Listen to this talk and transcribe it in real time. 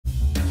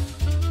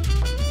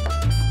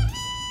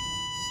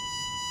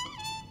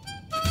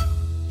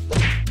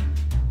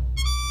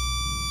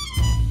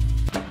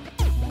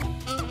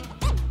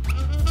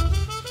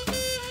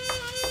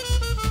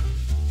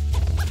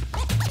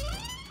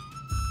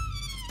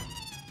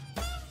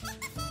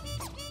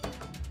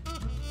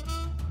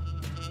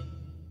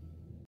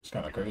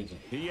kind of crazy.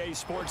 EA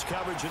Sports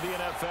coverage of the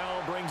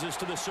NFL brings us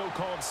to the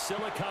so-called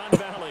Silicon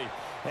Valley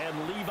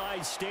and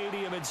Levi's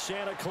Stadium in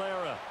Santa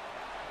Clara.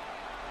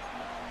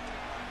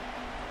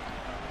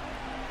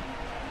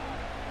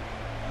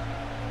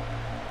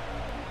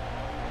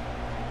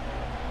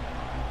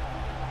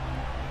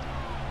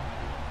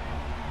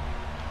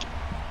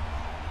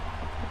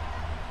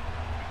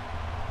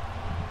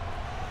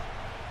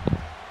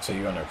 So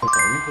you're gonna cook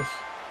and read this?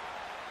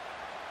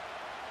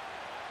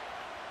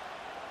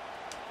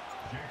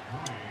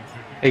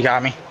 He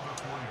got me.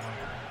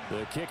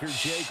 The kicker,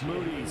 Jake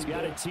Moody's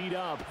got it teed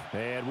up,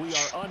 and we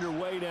are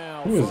underway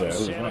now Who is from that?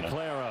 Who's Santa running?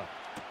 Clara.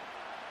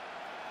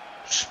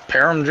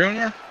 Parham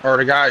Jr. or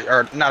the guy,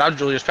 or no, not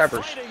Julius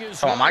Peppers.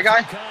 Oh, my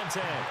guy?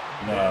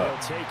 No. They'll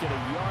take it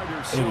a yard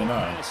or so 89.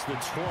 past the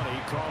 20,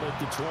 call it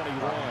the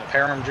 21.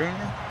 Parham Jr.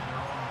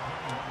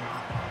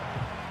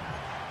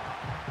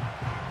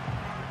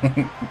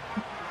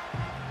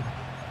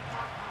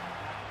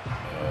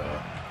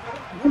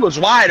 He was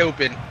wide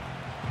open.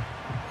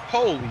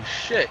 Holy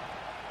shit.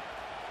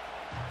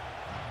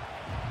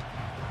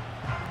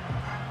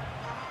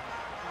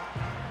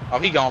 Oh,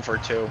 he going for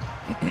 2.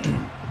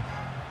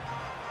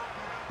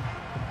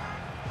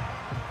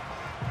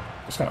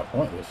 It's kind of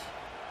pointless.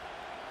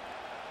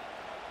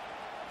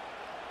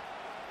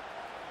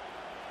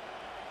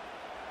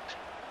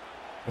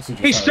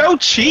 He's so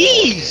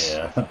cheese.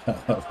 Yeah.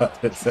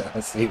 I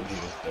see what he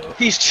was doing.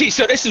 He's cheese.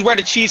 So this is where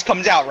the cheese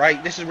comes out,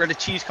 right? This is where the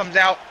cheese comes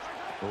out.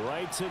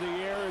 Right to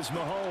the air is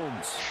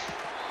Mahomes.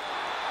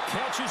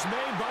 Catch is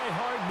made by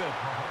Hardman.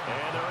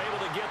 And they're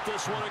able to get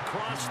this one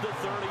across the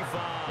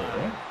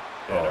 35.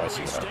 An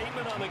early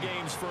statement on the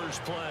game's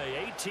first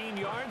play. 18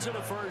 yards and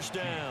a first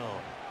down.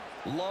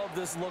 Love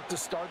this look to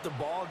start the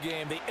ball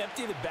game. They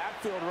empty the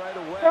backfield right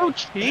away. So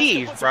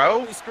cheese,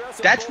 bro.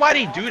 That's why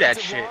they do that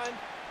shit.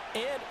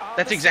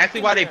 That's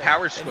exactly why they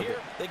power squib it.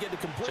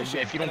 So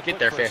if you don't get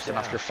there fast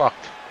enough, you're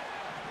fucked.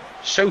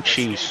 So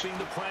cheese.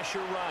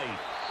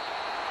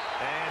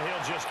 And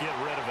he'll just get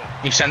rid of it.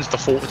 He sends the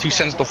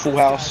full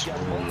house.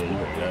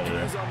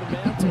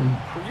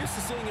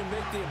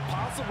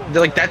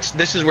 They're like,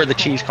 this is where the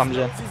cheese comes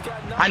in.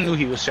 I knew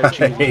he was so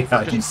cheesy.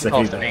 I just say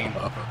off the name.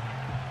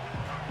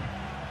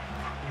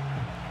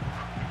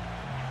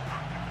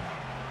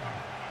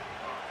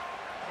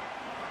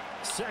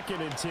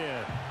 Second and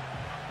 10.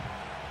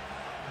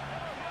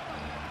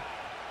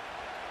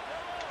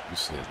 You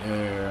sit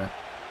there.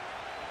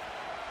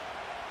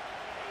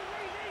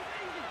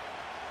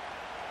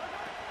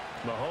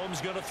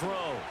 Mahomes going to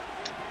throw.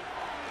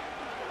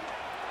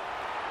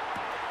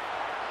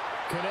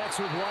 Connects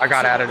with I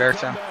got out of there,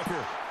 Tim.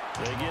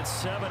 They get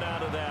 7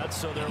 out of that,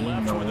 so they're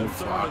left with a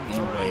 3rd and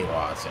 3.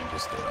 Watson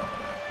just did all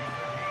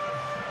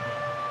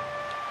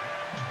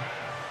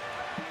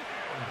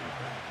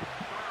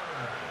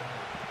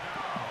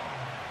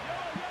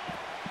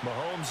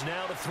Mahomes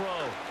now to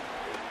throw.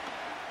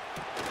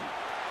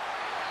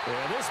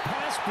 And this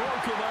pass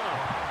broken up.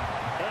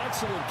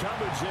 Excellent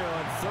coverage there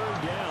on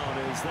 3rd down,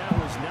 as that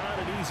was not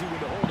an easy one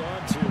to hold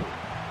on to.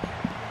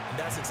 And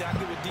that's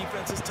exactly what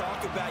defenses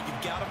talk about.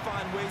 You've got to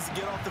find ways to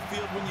get off the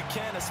field when you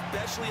can,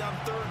 especially on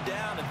 3rd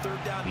down. And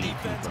 3rd down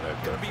defense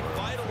going to be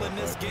vital in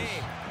this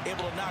game.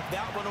 Able to knock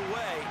that one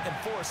away and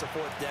force a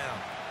 4th down.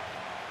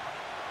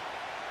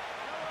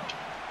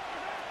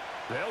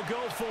 They'll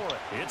go for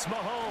it. It's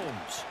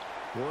Mahomes.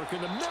 Work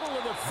in the middle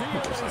of the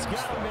field, and he's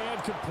got a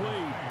man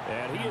complete.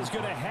 And he is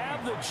going to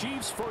have the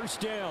Chiefs' first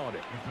down.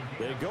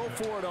 They go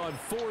for it on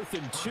 4th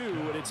and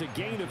 2, and it's a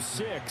gain of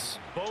 6.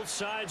 Both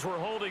sides were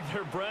holding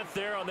their breath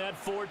there on that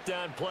 4th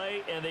down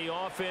play, and the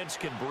offense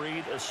can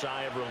breathe a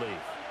sigh of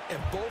relief.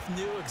 And both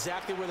knew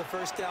exactly where the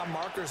first down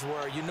markers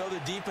were. You know the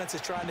defense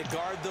is trying to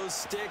guard those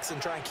sticks and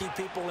try and keep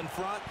people in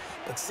front,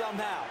 but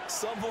somehow,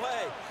 some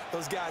way,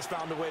 those guys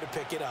found a way to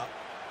pick it up.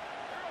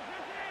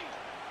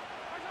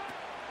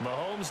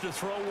 Mahomes to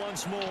throw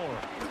once more.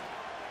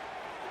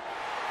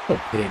 Oh,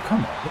 big,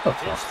 come on. What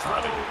the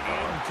fuck?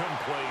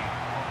 Incomplete.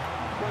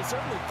 Well, he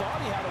certainly thought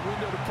he had a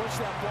window to push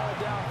that ball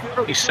down.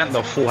 Bro, he sent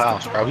the full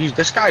house, bro.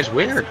 This guy's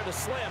weird.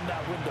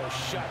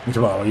 He's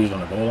about he's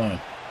on the goal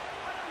line.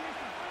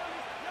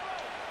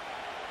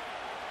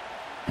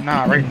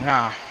 Nah, right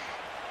now.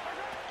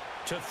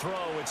 To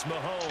throw, it's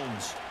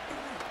Mahomes.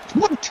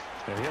 What?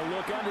 And he'll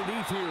look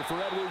underneath here for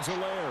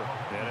Edwards-Helaire.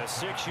 And a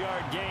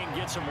 6-yard gain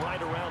gets him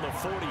right around the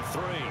 43.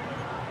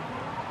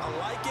 I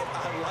like it,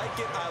 I like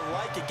it, I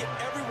like it. Get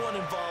everyone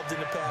involved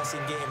in the passing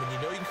game. And you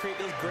know you can create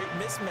those great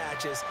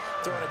mismatches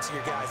throwing it to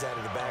your guys out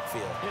of the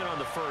backfield. And on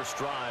the first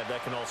drive,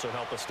 that can also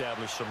help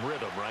establish some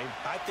rhythm, right?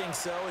 I think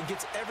so. And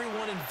gets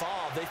everyone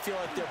involved. They feel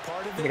like they're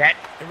part of it. Okay.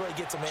 And really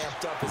gets them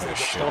amped up as they get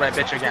Stole that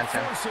bitch against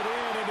him. Force it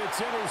in, and it's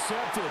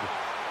intercepted.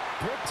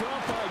 Picked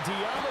up by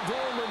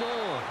Deommodore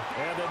Lenoir.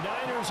 And the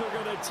Niners are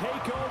going to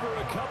take over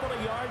a couple of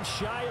yards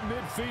shy of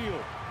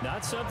midfield.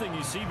 Not something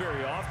you see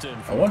very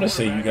often. I want to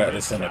say you got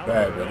this in the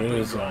bag, but it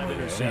is only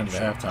the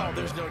halftime.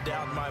 There's no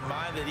doubt in my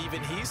mind that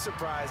even he's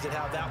surprised at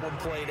how that one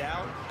played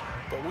out.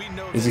 But we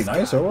know Is he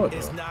nice or what?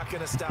 It's not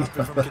going to stop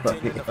him from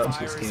continuing to fire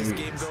as this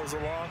game goes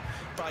along.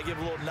 Probably give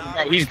a little nod.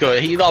 Bro, he's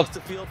good. He loves.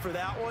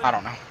 I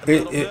don't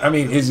know. I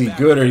mean, is he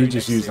good or he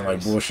just using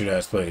like bullshit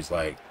ass plays?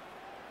 Like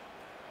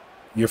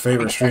your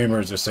favorite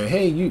streamers just say,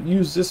 "Hey, you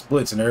use this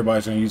blitz," and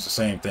everybody's gonna use the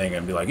same thing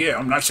and be like, "Yeah,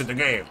 I'm nice at the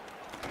game."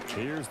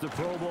 Here's the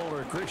Pro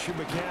Bowler, Christian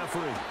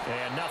McCaffrey,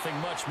 and nothing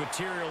much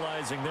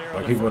materializing there.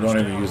 Like people don't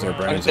even use their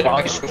brains.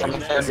 From the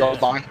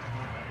 3rd-yard line.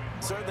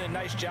 Certainly a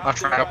nice job I'll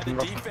try by the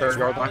defense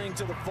rallying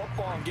to the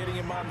football and getting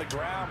him on the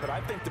ground, but I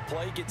think the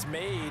play gets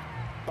made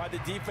by the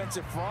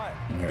defensive front.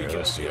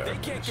 Because if they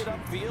can't get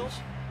upfield,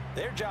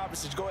 their job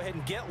is to go ahead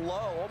and get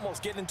low,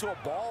 almost get into a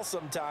ball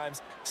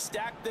sometimes,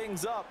 stack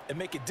things up, and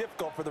make it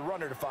difficult for the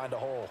runner to find a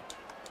hole.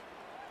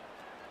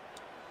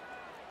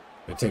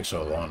 It takes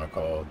so long to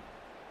call.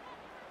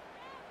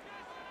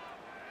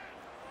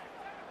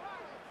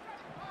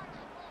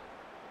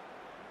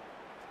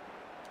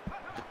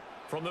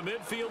 From the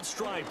midfield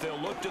stripe, they'll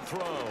look to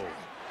throw.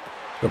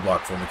 Good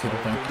block for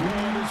McKinnon, thank you.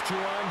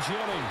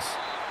 Jennings.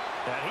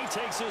 And he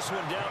takes this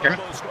one down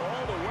almost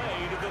all the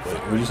way to the 30.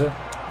 What did you say?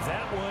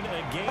 That one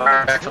again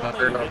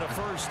and a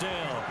first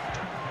down.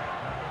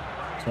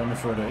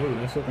 24-8.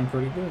 That's looking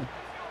pretty good.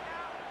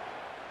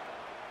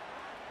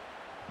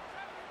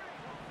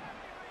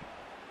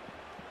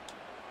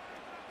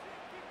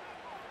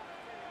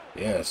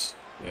 Yes.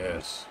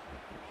 Yes.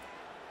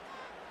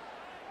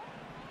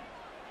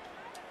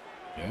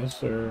 Yes,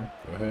 sir.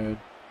 Go ahead.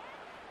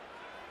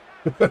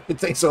 It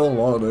takes so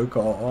long to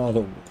call all of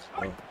them.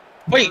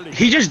 Wait,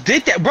 he just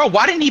did that, bro.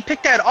 Why didn't he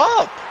pick that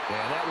up?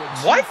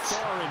 What?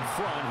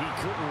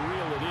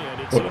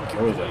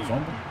 What was that,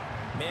 fumble?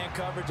 Man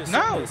coverage is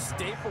No. a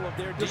staple of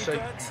their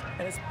defense,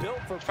 and it's built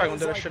for Probably plays gonna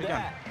do that like shit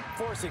that, again.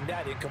 forcing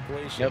that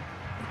incompletion. Yep.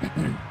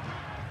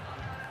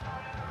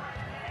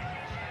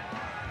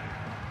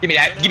 Give me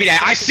that. Give me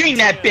that. I seen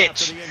that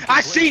bitch.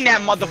 I seen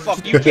that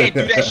motherfucker. You can't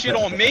do that shit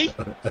on me.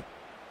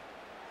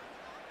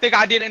 Think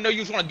I didn't know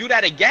you was gonna do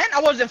that again? I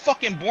wasn't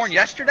fucking born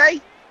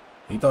yesterday.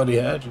 He thought he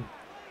had you.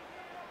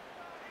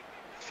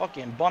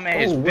 Fucking bum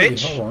ass wait,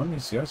 bitch. hold on. Let me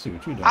see. I see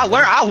what you doing.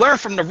 I learned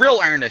from the real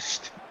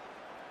Ernest.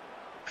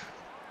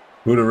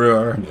 Who the real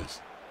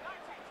Ernest?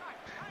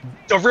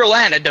 The real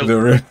antidote.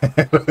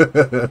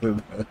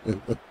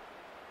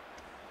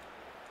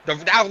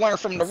 I learned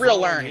from the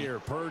real Ernie. Here,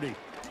 Purdy.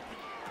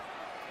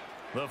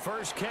 The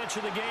first catch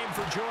of the game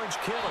for George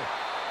Kittle.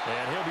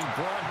 And he'll be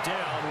brought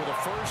down with a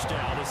first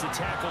down as the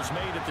tackle's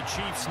made at the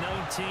Chiefs'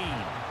 19.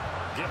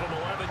 Give him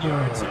 11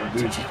 yards and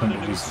dude, time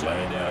and a new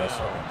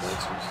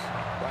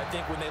I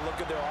think when they look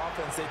at their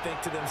offense, they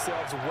think to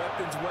themselves,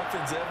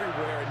 weapons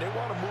everywhere, and they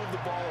want to move the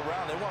ball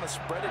around. They want to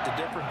spread it to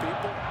different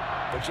people,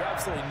 but you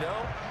absolutely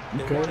know.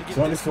 Okay,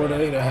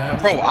 24-8 a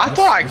half. Bro, I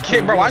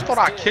thought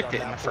I kicked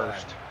it in the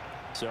first.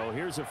 So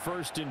here's a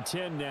 1st and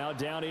 10 now,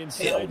 down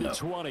inside the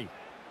 20.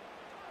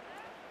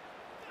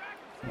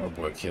 Oh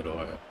boy,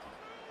 Kittle.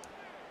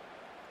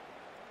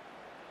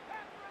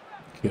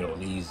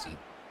 Kittle easy.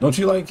 Don't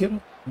you like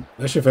Kittle?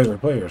 That's your favorite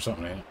player or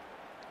something, ain't it?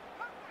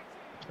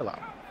 Chill out.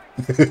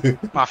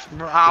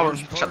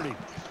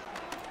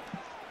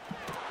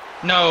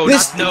 No,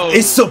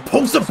 it's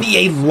supposed to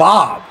be a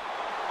lob.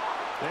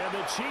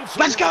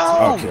 Let's go!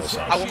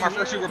 I won my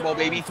first Super Bowl,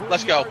 baby.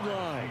 Let's go.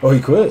 Oh, he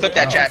quit. Flip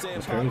that chat.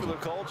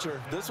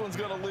 This one's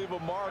gonna leave a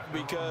mark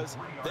because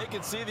they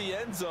can see the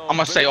end zone. I'm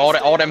gonna say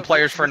all them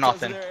players for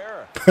nothing.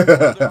 Their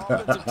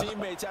offensive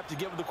teammates have to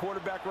give the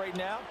quarterback right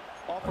now.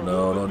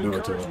 No, don't do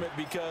it to him.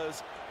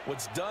 Because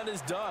what's done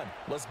is done.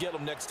 Let's get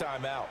them next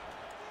time out.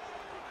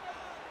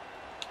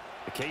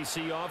 The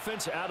KC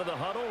offense out of the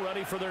huddle,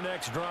 ready for their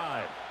next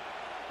drive.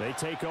 They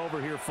take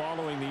over here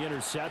following the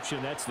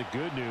interception. That's the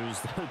good news.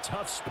 The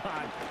tough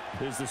spot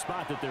is the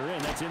spot that they're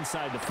in. That's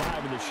inside the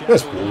 5 in the shadow.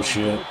 That's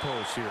bullshit.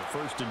 Here,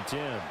 1st and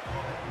 10.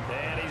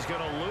 And he's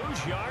going to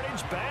lose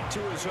yardage back to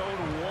his own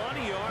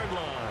 1-yard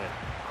line.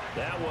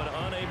 That one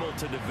unable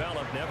to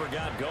develop, never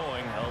got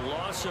going. A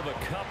loss of a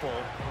couple,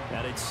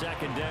 and it's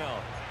 2nd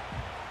down.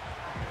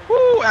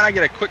 Woo, and I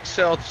get a quick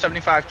sell to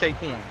 75K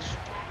coins.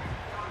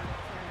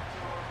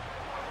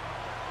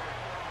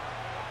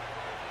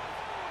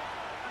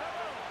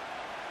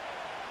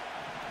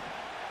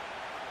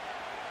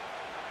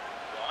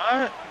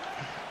 What?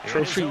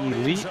 Trophy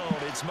Elite?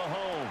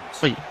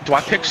 Wait, do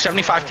I pick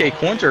 75K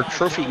coins or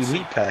Trophy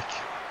Elite pack?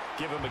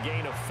 Give him a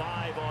gain of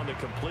 5 on the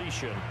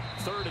completion.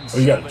 3rd and 7. Oh,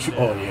 you got to.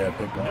 Oh, yeah,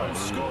 pick one. No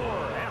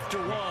score after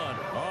 1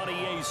 on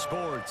EA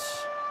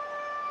Sports.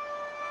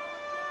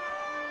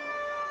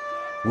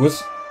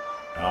 What's?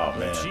 Oh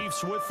man.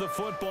 Chiefs with the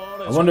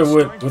football. I wonder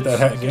what that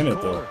hack in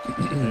it though.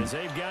 As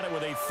they've got it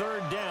with a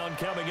 3rd down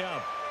coming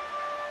up.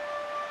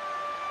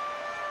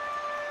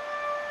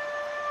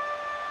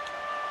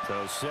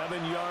 So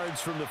 7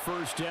 yards from the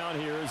first down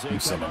here as they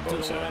come up to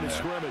the line of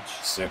scrimmage.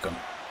 Sick 'em.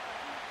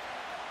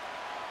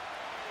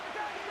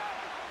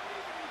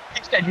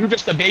 Instead, you're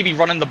just a baby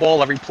running the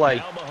ball every play.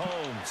 Now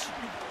Mahomes.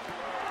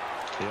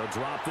 He'll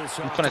drop this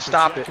I'm off gonna to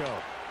stop it.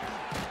 Pacheco.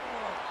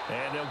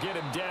 And they'll get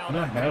him down. Can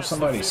I have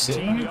somebody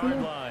sitting on the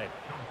ground?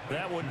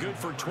 That one good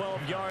for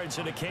 12 yards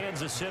into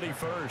Kansas City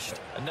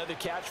first. Another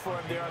catch for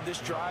him there on this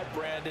drive,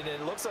 Brandon,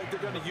 and it looks like they're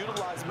going to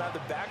utilize him out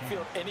of the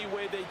backfield any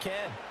way they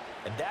can.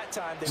 And that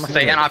time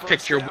they and I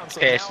picked your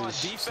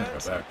passes.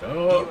 Defense,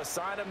 you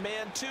assign a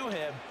man to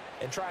him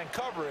and try and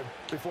cover him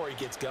before he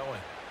gets going.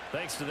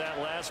 Thanks to that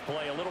last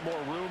play, a little more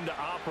room to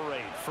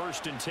operate.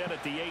 1st and 10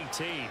 at the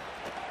 18.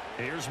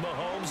 Here's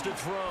Mahomes to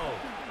throw.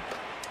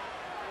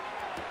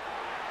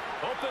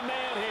 Open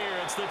man here.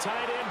 It's the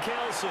tight end,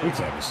 Kelsey. And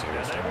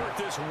they work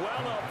this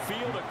well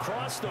upfield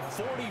across the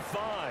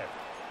 45.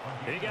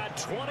 He got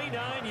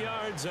 29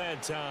 yards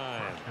that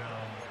time.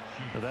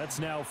 So that's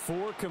now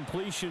 4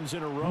 completions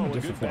in a row. A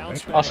good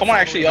bounce back. Someone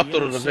actually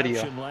uploaded a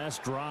video.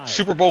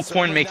 Super Bowl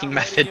coin making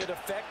method.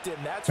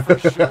 That's for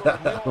sure.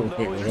 We all know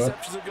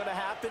interceptions are going to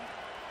happen.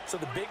 So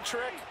the big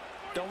trick,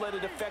 don't let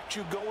it affect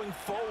you going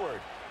forward.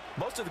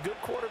 Most of the good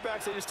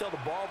quarterbacks, they just tell the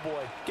ball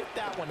boy, get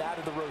that one out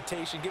of the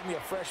rotation, give me a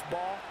fresh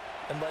ball,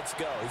 and let's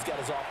go. He's got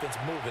his offense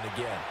moving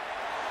again.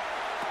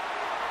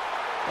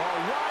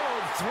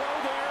 Wild throw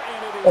there,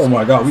 and it is oh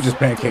my God, we just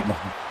pancaked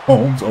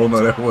Mahomes. Oh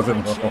no, that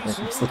wasn't Mahomes.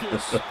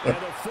 And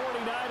the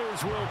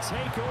 49ers will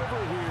take over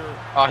here.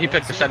 Oh, he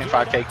picked the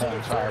 75K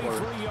coin. Sorry.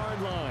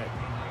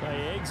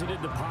 They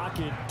exited the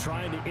pocket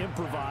trying to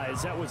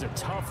improvise. That was a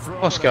tough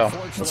throw. Let's go.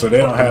 So they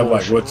don't have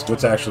like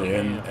what's actually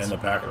in the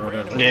pack or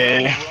whatever.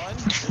 Yeah.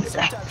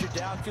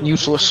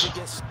 Useless.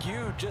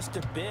 Just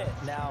a bit.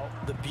 Now,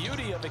 the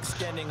beauty of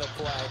extending a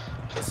play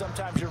is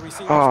sometimes your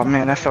receivers. Oh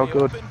man, that felt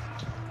good.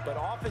 But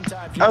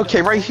oftentimes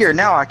okay, right here.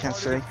 Now I can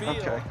see.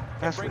 Okay.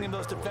 That's bringing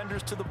those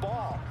defenders to the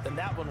ball. And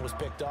that one was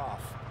picked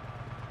off.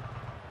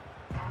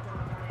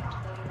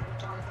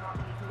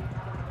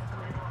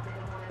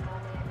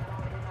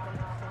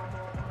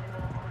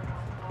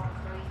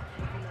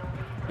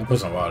 We'll put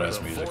some wild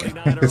ass music in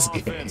this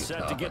game.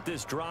 Set to get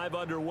this drive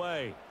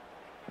underway.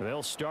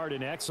 They'll start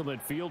in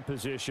excellent field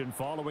position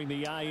following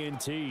the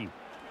INT.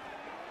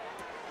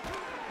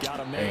 Got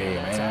a man. Hey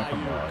man,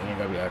 come on, you ain't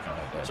gotta be acting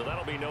like that. So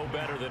that'll be no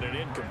better than an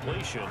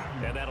incompletion,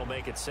 and that'll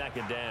make it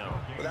 2nd down.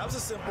 Well, that was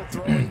a simple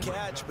throw and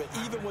catch, but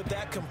even with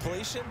that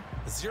completion,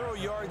 0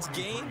 yards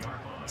gained,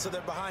 so they're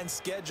behind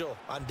schedule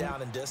on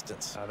down and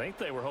distance. I think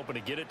they were hoping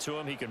to get it to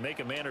him. He could make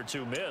a man or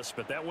two miss,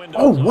 but that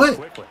window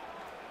quickly.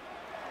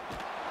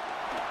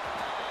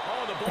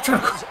 I'm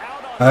trying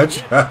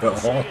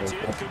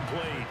to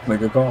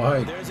make a call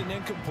height. There's an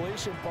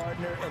incompletion,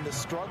 partner, and the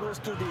struggles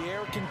through the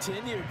air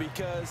continue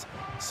because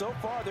so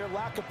far their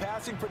lack of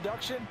passing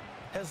production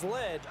has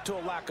led to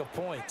a lack of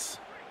points.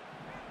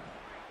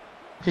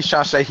 He's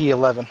trying to say he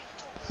 11.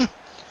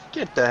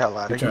 Get the hell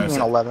out of here. He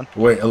ain't 11.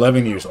 Wait,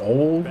 11 years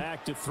old?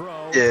 Back to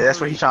throw. Yeah, that's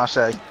what he's trying to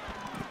say.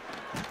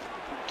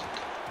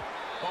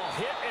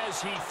 Hit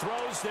as he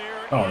throws there.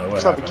 I don't know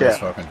what happened to this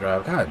fucking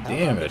drive. God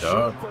damn it,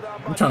 dog.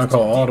 I'm trying to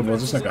call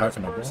audibles. This nigga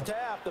hacking the ball.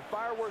 The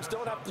fireworks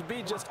don't have to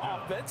be just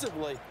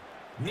offensively.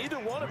 Neither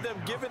one of them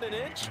given an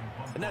inch,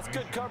 and that's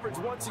good coverage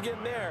once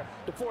again there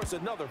to force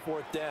another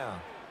 4th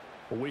down.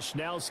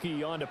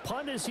 Wisnowski on to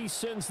punt as he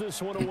sends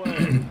this one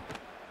away.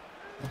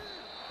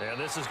 And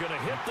this is going to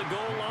hit the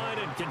goal line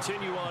and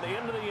continue on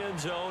into the end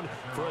zone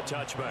for a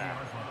touchback.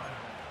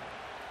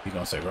 He's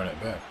going to say run it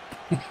back.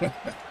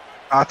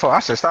 I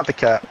said stop the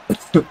cap.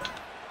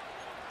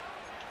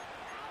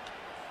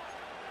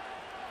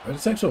 But it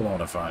takes so long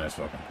to find this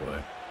fucking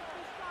play.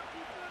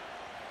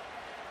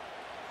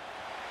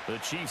 The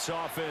Chiefs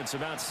offense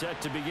about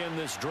set to begin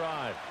this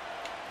drive.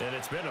 And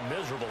it's been a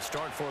miserable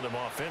start for them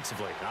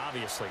offensively.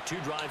 Obviously,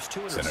 2 drives, 2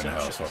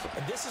 interceptions.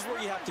 And this is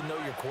where you have to know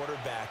your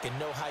quarterback and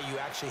know how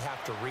you actually have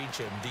to reach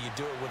him. Do you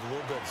do it with a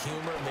little bit of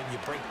humor? Maybe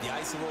you break the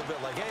ice a little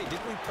bit like, hey,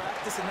 didn't we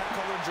practice in that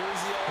color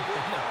jersey all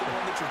week? Not the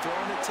one that you're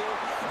throwing it to?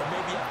 Or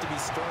maybe you have to be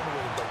stern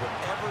with it. But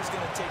whatever it's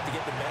going to take to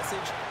get the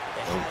message,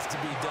 it has to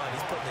be done.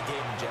 He's putting the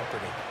game in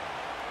jeopardy.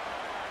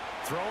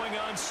 Throwing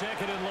on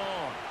 2nd and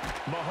long.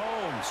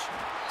 Mahomes.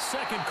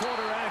 2nd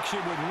quarter action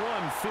with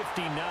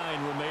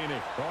 1:59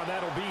 remaining. Oh,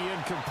 that'll be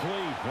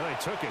incomplete. Well, he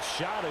took a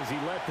shot as he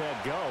let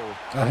that go.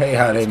 I hate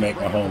how they make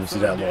Mahomes do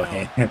that little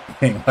hand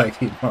thing like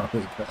he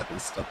normally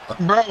does.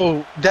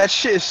 Bro, that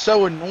shit is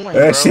so annoying,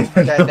 bro.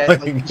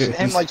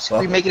 Him like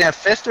making that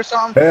fist or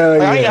something. Hell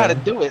like, yeah. I don't know how to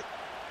do it.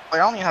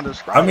 Like, I don't know how to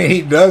describe it. I mean,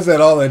 he does that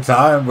all the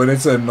time, but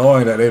it's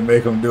annoying that they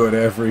make him do it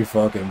every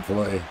fucking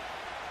play.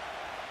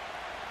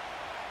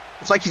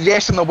 It's like he's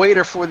asking the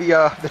waiter for the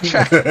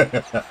check.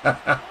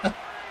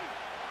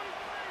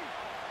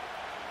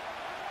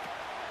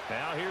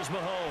 Now here's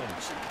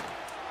Mahomes.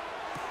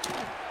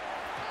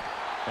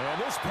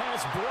 And this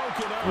pass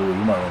broken up. Ooh,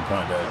 you might want to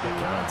punt that. And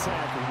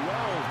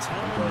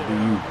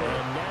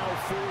now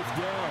 4th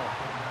down.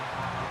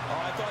 Oh,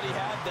 I thought he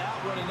had that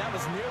one, and that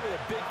was nearly a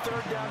big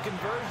 3rd down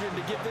conversion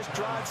to give this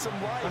drive some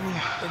life.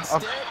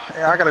 Instead,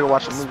 yeah, I gotta go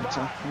watch a movie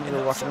too. I'm gonna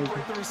go watch a movie.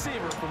 the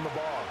receiver from the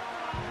ball.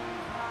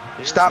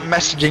 Stop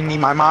messaging me.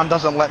 My mom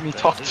doesn't let me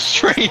talk to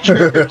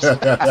strangers.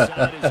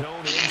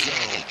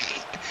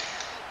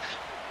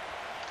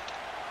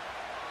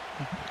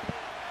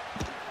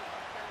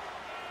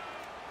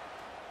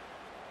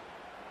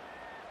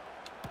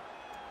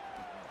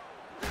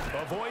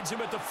 Avoids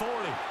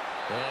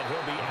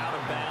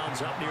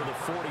is up near the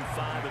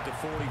 45 at the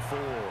 44.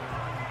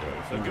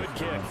 A good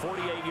kick,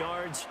 48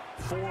 yards,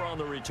 4 on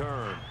the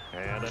return.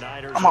 And the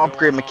Niners I'm going to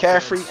upgrade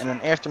McCaffrey, and then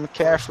after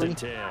McCaffrey,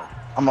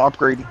 I'm going to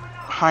upgrade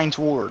Hines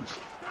Ward.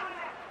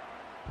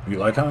 You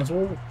like Hines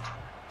Ward?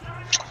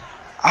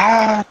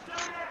 I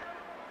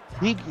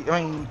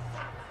mean,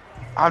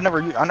 I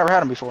never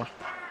had him before.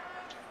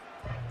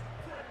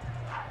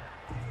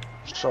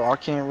 So I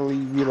can't really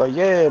be like,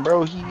 yeah,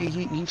 bro,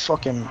 he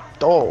fucking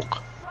dog.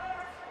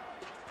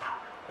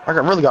 I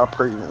really got to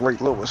play Ray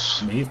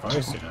Lewis. I mean, he's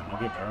feisty,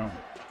 don't get me wrong.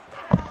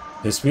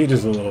 His speed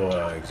is a little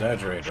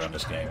exaggerated on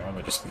this game. I'm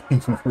gonna just be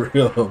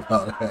real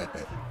about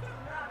that.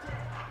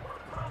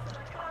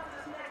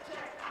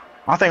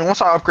 I think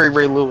once I upgrade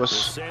Ray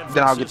Lewis,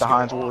 then I'll get the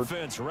Hines Ward.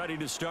 Ready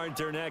to start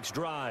their next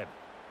drive.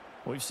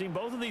 We've seen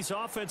both of these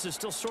offenses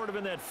still sort of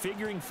in that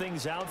figuring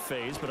things out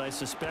phase, but I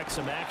suspect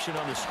some action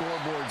on the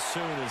scoreboard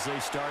soon as they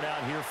start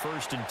out here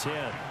 1st and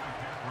 10.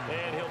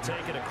 And he'll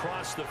take it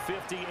across the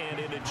 50 and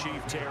into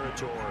Chief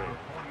territory.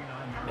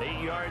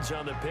 8 yards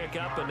on the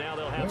pickup, and now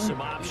they'll have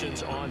some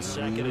options on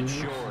 2nd and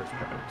short.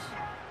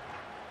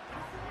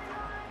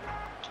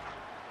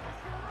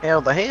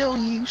 How the hell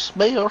you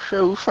smell,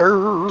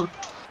 chauffeur?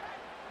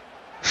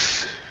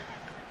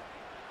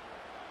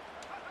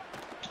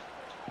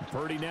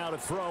 Purdy now to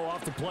throw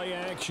off the play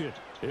action.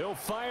 He'll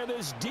fire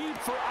this deep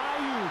for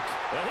Ayuk.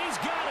 And he's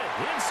got it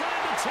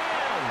inside the 10.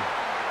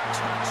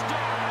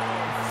 Touchdown.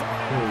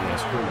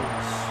 That's cool.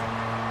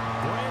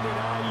 Brandon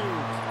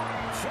Ayuk,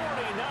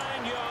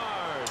 49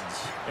 yards.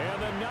 And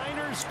the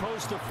Niners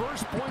post the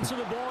first points of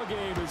the ball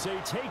game as they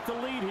take the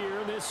lead here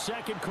in this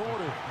 2nd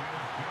quarter.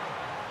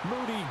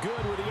 Moody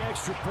good with the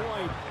extra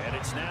point, and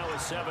it's now a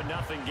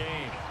 7-0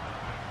 game.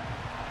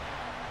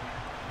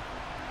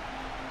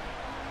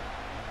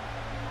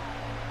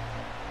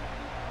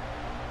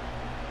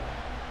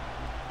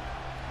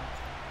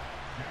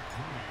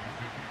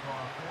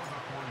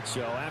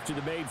 So after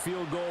the made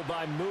field goal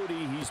by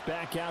Moody, he's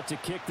back out to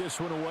kick this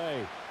one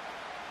away.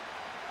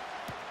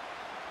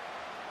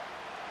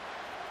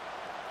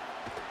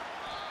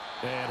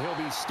 And he'll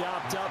be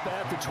stopped up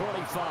at the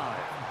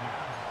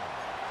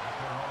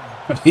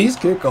 25. These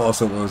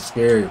kickoffs are a little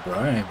scary, bro.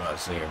 I ain't about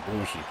to say it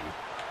bullshit you.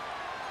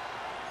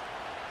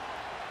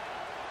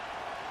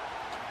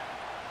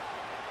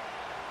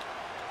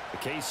 The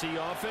KC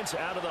offense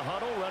out of the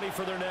huddle, ready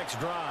for their next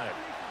drive.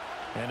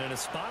 And in a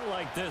spot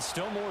like this,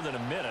 still more than a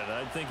minute,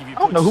 I think if you I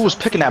don't know who was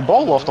picking that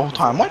ball off the whole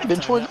time. Might have been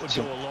Troy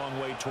Vincent.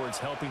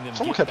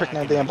 Someone kept picking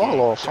that damn ball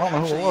off. I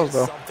don't know who it was,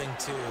 though. Something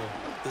to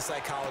the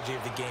psychology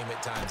of the game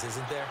at times,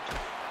 isn't there?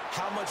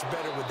 How much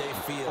better would they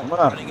feel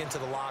running into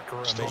the locker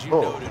room, as you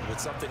noted, with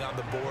something on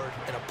the board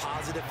in a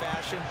positive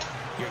fashion?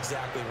 You're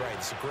exactly right.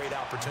 It's a great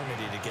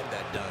opportunity to get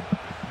that done.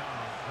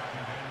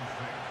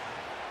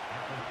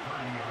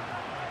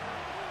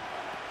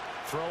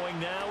 Throwing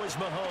now is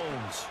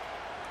Mahomes.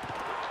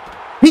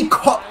 He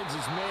caught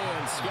his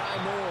man, Sky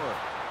Moore.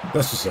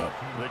 That's what's up.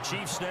 The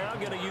Chiefs now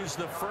going to use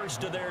the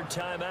first of their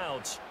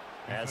timeouts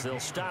as they'll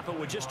stop it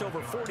with just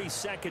over 40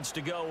 seconds to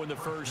go in the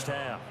first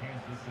half.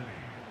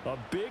 A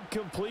big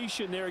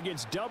completion there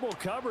against double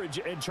coverage,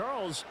 and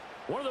Charles,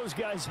 one of those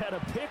guys had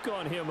a pick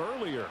on him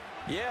earlier.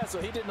 Yeah,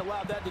 so he didn't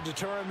allow that to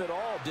deter him at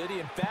all, did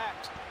he? In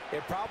fact,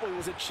 it probably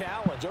was a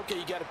challenge. Okay,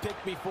 you got to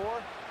pick me for.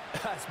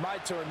 It's my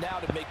turn now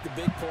to make the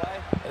big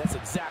play, and that's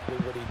exactly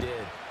what he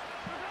did.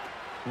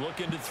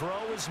 Looking to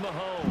throw is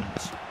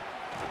Mahomes.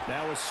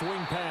 Now a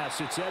swing pass.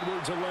 It's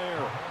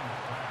Edwards-Helaire.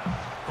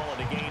 Call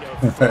it a gain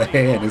of 3.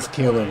 Man, it's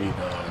killing me,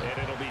 dog.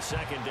 And it'll be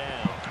 2nd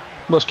down.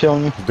 What's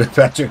killing you? The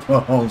Patrick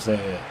Mahomes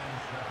head.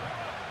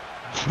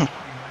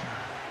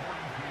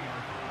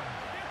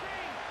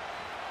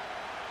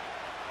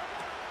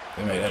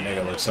 They made that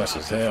nigga look sus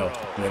as hell.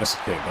 Yeah, that's a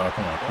kick, dog.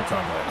 Come on, quit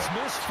trying to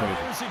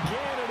misfires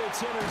again, and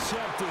it's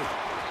intercepted.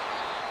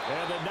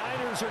 And the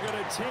Niners are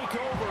going to take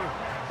over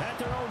at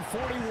their own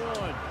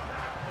 41.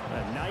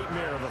 A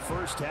nightmare of a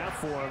first half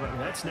for him.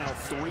 That's now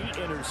 3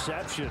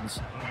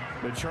 interceptions.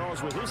 But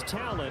Charles, with his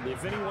talent,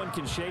 if anyone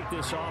can shake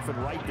this off and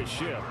right the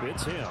ship,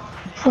 it's him.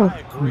 I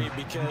agree,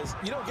 because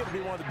you don't get to be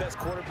one of the best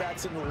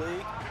quarterbacks in the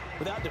league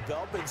without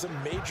developing some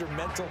major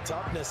mental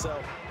toughness. So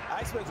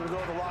I expect him to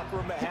go to the locker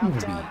room at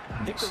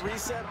halftime, hit the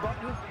reset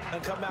button,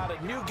 and come out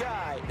a new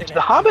guy. Is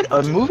The Hobbit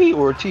a movie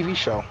or a TV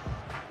show?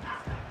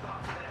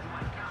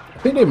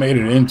 I think they made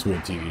it into a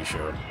TV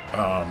show,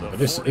 but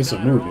it's a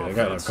movie. They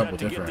got a couple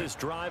different.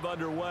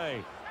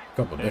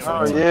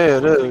 Oh yeah,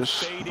 it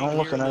is. I'm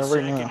looking at it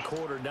right now.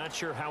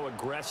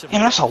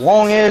 And that's a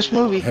long ass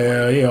movie.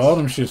 Hell yeah, all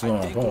them shit's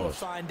long. Pause.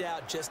 Find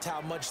out just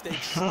how much they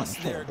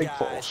trust their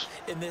guys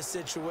in this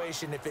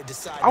situation if it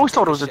decides. I always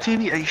thought it was a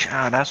TV.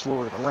 That's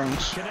Lord of the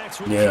Rings.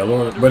 Yeah,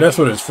 Lord, but that's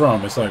what it's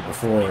from. It's like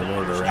before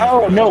Lord of the Rings.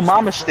 Oh no, my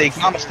mistake.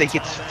 My mistake.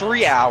 It's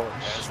 3 hours.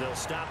 As they'll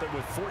stop it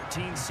with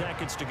 14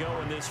 seconds to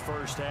go in this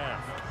first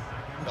half.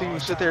 Do you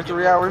sit there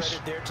 3 hours?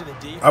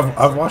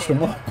 I've watched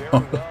them all.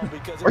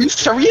 Are you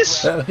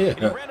serious? Hell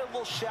yeah.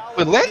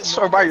 With Lentz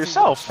or by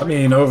yourself? I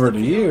mean, over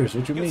the years.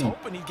 What you mean?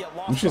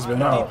 You just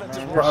been out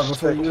probably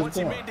before you was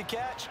born.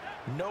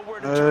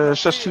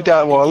 It's just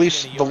 2000. Well, at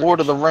least the Lord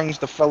of the Rings,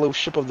 the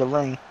Fellowship of the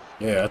Ring.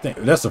 Yeah, I think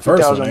that's the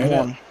first one,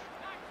 ain't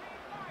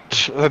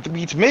it? That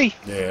beats me.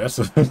 Yeah, that's.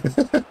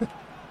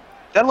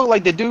 That looked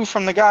like the dude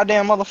from the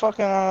goddamn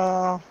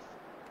motherfucking.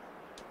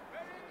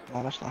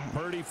 No, that's not him.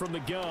 Purdy from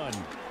the gun.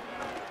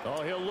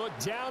 Oh, he'll look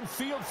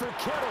downfield for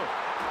Kittle.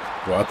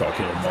 Well, I thought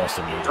Kittle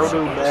Monster knew.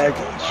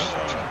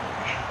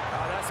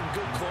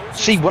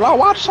 See, would I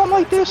watch something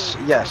like this?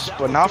 Yes,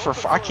 but not for.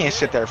 I can't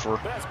sit there for.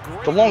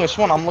 The longest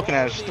one I'm looking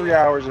at is 3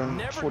 hours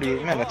and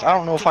 48 minutes. I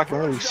don't know if I can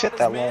really sit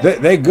that long.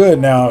 They good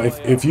now.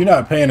 If you're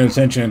not paying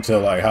attention to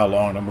like how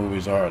long the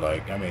movies are,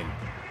 like I mean,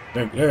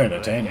 they're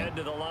entertaining.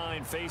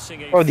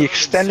 Bro, the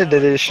extended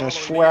edition is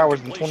 4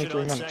 hours and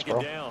 23 minutes,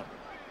 bro.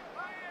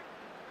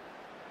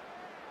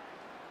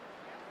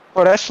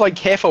 Bro, that's like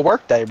half a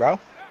workday, bro.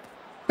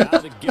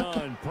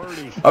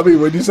 I mean,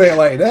 when you say it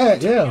like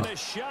that, yeah.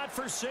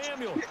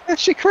 That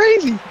shit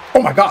crazy.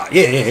 Oh my god,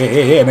 yeah.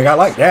 And they got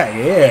like that,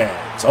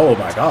 yeah. It's, oh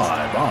my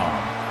god, bomb.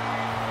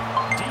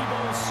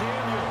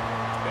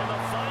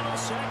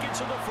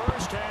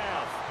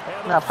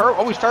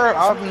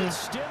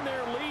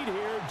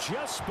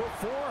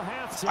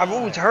 I've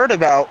always heard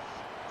about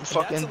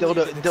fucking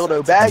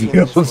dildo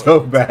baggins.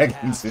 Dildo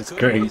baggins is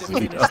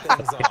crazy.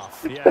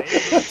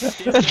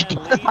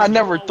 I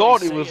never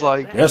thought it was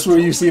like. That's where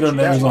you see them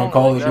names on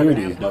Call of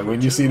Duty. Like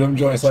when you see them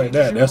joints like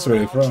that, that's where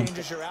they're from.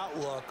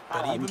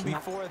 But even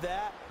before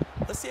that,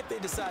 let's see if they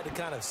decide to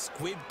kind of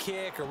squib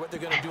kick or what they're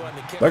going to do on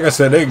the kick. Like I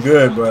said, they're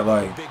good, but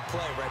like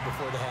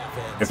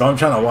if I'm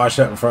trying to watch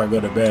that before I go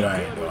to bed,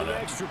 I ain't doing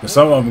that. Cause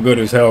some of them good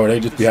as hell, or they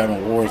just be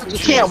having wars and You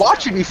shit. can't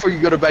watch it before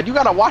you go to bed. You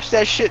gotta watch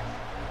that shit.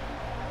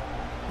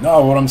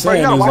 No, what I'm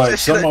saying is like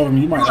some of them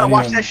you might not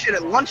watch even. that shit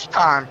at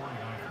lunchtime.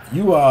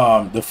 You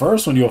the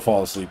first one you'll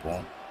fall asleep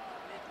on,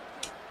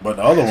 but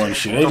the other one,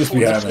 shit, they just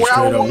be having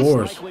straight up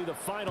wars. The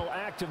final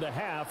act of the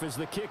half as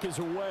the kick is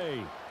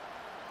away.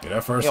 Yeah,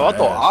 that first. Yeah, one I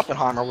thought ass.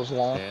 Oppenheimer was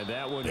long.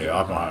 Yeah,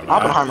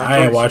 Oppenheimer.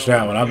 I ain't watched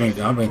that one. I've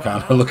been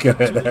kind of looking at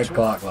that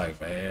clock like,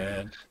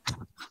 man.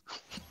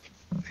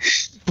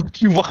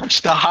 You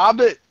watched The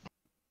Hobbit?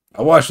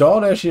 I watched all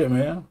that shit,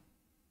 man.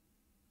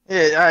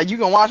 Yeah, you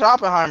can watch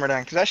Oppenheimer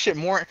then, cause that shit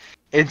more.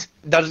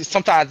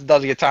 Sometimes it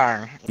does get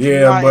tiring. If Yeah,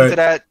 you're not but into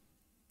that,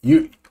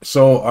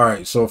 all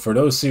right. So for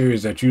those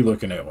series that you're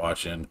looking at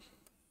watching,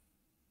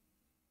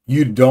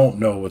 you don't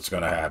know what's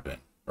gonna happen,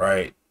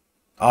 right?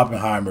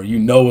 Oppenheimer, you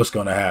know what's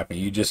gonna happen.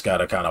 You just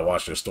gotta kind of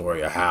watch the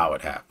story of how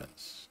it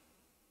happens,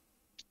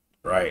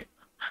 right?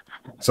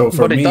 So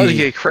for but me, it does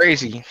get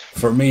crazy.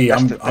 For me,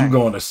 I'm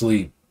going to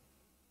sleep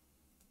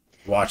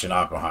watching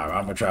Oppenheimer.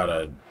 I'm gonna try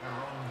to,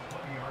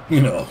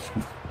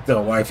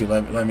 tell wifey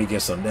let me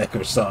get some neck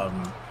or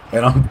something,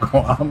 and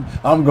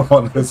I'm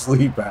going to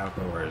sleep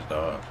afterwards,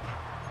 dog.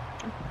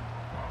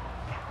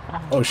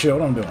 Oh shit!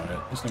 What I'm doing?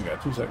 This thing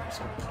got 2 seconds.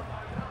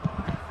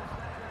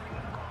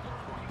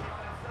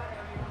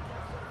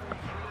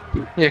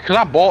 Yeah, cause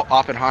I bought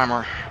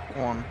Oppenheimer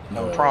on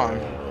Prime.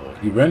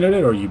 You rented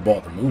it or you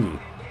bought the movie?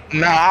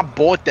 Nah, I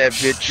bought that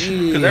bitch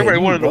because everybody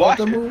wanted to watch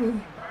the movie.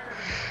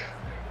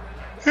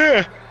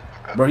 Yeah.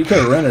 Bro, you could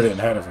have rented it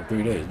and had it for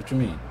 3 days. What you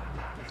mean?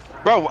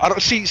 Bro, I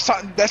don't see.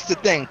 That's the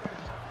thing.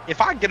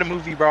 If I get a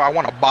movie, bro, I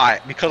want to buy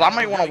it because I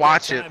might want to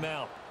watch it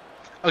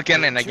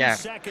again and again.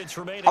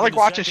 I like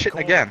watching shit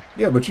again.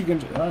 Yeah, but you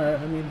can. All right.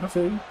 I mean, I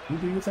feel you. You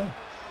do your thing.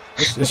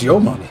 It's your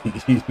money.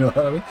 You know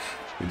what I mean?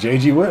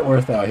 JG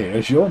Whitworth out here.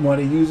 It's your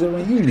money. Use it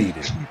when you need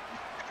it.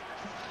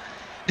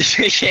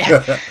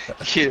 Yeah.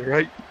 Yeah,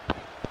 right.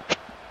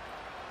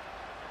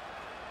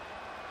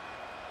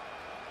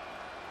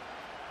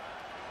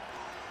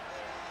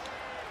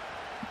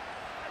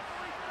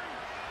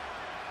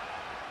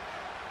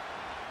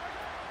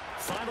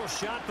 Final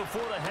shot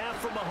before the half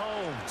from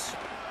Mahomes.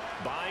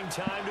 Buying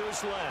time to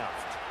his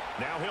left.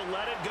 Now he'll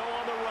let it go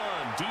on the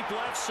run. Deep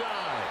left side.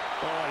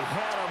 Oh, he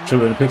had him. Should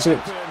have been a pick six.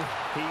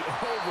 He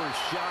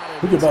overshot it.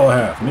 Who could ball a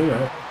half? Me,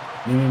 right?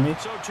 Me.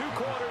 So 2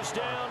 quarters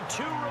down,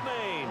 2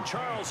 remain.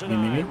 Charles and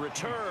I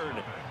return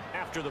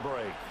after the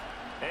break.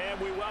 And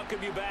we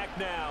welcome you back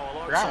now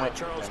alongside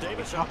Charles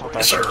Davis.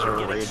 Getting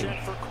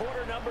set for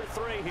quarter number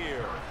 3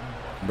 here.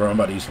 Bro, I'm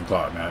about to eat some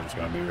clock, man. I'm just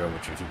going to be real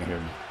with you if you can hear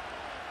me.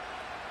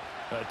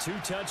 A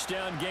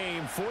 2-touchdown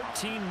game,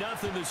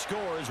 14-0 the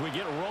score as we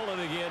get rolling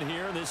again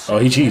here in this. Oh,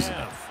 he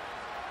cheesing.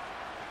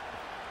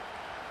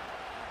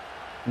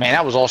 Man,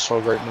 that was also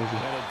a great movie.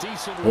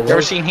 You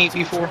ever seen Heat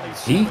before?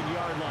 Heat?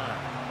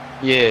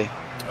 Yeah.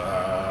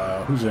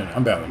 Who's in it?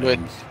 I'm bad with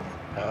names.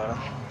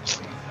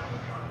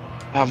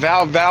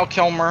 Val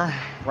Kilmer,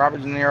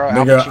 Robert De Niro.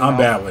 Nigga, I'm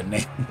bad with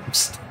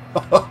names.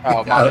 Oh,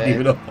 my I don't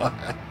even know why.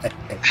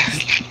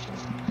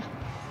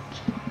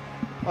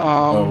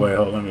 Oh wait,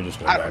 hold on, let me just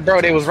go back.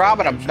 Bro, they was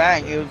robbing a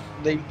bank.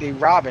 They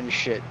robbing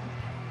shit.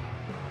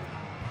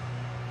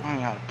 I don't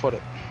know how to put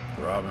it.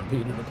 Robbing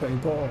Peter to pay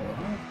Paul.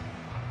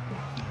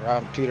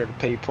 Robbing Peter to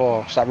pay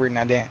Paul. Stop reading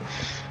that down.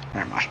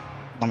 Never mind.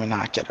 Let me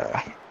not get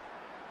a.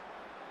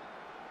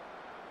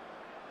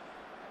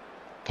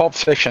 Pulp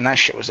Fiction. That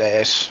shit was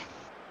ass.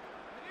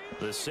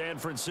 The San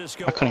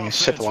Francisco I couldn't even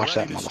sit to watch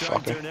that offense ready to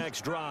start their motherfucker.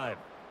 next drive.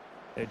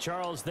 And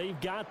Charles, they've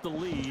got the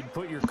lead.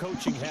 Put your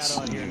coaching hat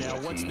on here now.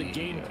 What's the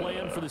game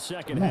plan for the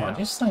second Come on, half?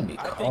 just let me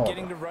I call. think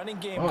getting the running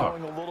game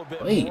going a little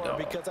bit more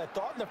because I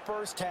thought in the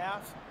first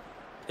half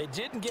they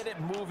didn't get it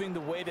moving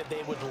the way that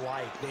they would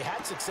like. They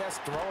had success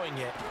throwing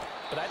it,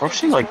 but I think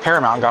Seems like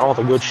Paramount got all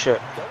the good shit.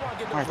 they want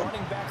to get those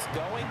running backs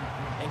going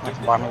and give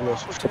them buy me a more little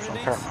subscription to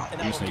opportunities. Paramount.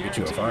 And I You just will need to get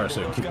you a guarantee fire that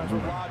sale, those keep it guys are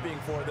moving. lobbying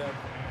for them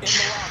in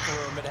the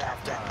locker room at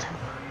halftime.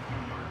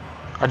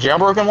 A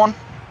jailbroken one?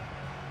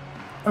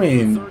 I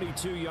mean,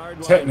 32-yard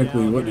line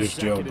technically, now. what Here's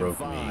does 2nd and jailbroken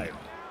 5. mean?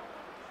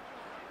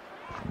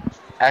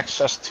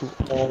 Access to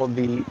all of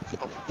the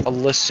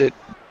illicit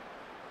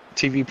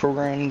TV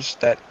programs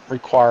that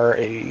require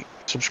a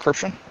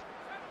subscription.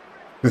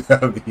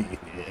 I mean,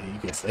 yeah, you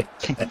can say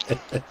that.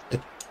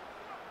 Like,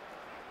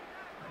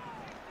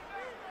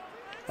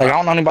 I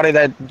don't know anybody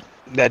that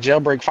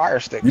jailbreak Fire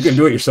Sticks. You can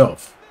do it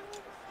yourself.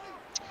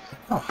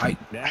 Oh, hype.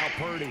 Now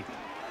Purdy.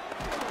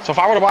 So if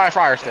I were to buy a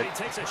Fire And Stick, he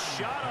takes a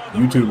shot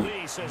on the YouTube.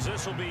 release as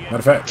this will be Matter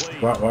of fact,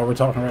 incomplete. while we're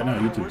talking right now,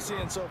 What we're YouTube.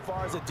 seeing so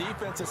far is a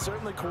defense is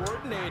certainly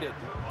coordinated.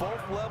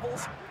 Both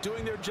levels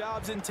doing their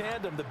jobs in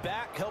tandem. The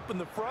back helping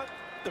the front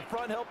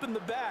helping the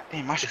back.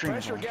 Damn, my The stream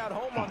is pressure on. got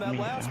home on that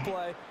last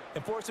play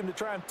and forced him to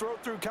try and throw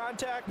through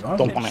contact. No, I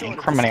don't and want to short of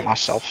incriminate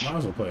mistakes. myself. Might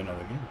as well play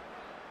another game.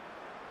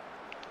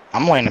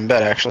 I'm laying in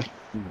bed actually.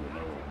 Ooh,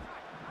 no.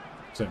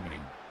 70.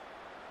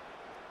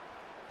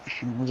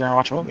 We're gonna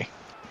watch a movie.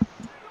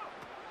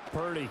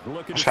 Purdy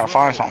looking Just to gotta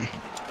throw. find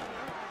something.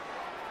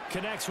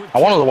 Connects with I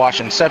wanted to watch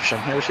Inception.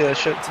 You ever see that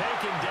shit? Taken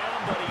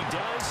down, but he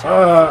does.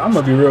 I'm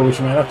gonna be real with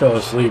you, man. I fell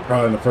asleep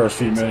probably in the first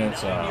few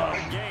minutes, Gain,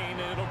 and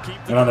it'll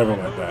keep the and I never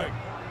drive went back.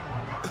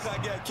 I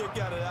got a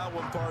kick out of that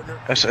one, partner.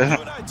 That's- You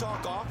and I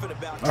talk often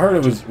about I heard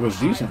it was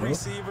targeting decent, high bro.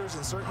 receivers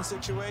in certain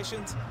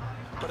situations,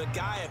 but a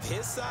guy of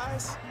his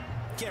size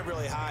can't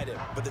really hide him.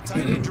 But the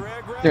tight end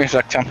drag route, Give me a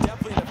sec, Tim.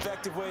 definitely an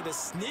effective way to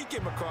sneak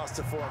him across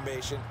the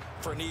formation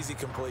for an easy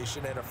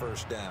completion and a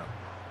first down.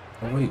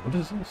 Oh wait, what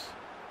is this?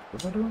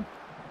 What am I doing?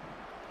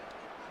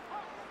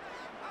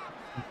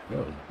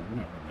 Go, I'm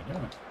not running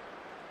down.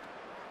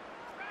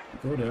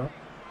 Go down.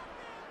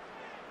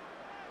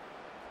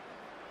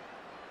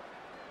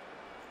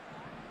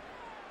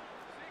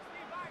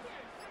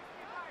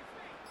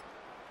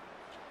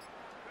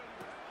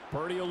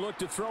 Purdy will look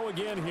to throw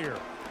again here.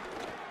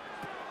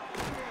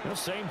 The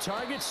same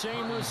target,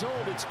 same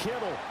result. It's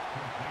Kittle.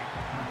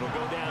 It'll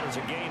go down as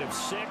a gain of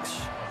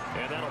 6,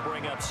 and that'll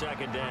bring up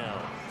 2nd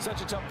down.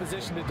 Such a tough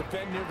position to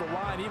defend near the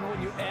line, even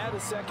when you add a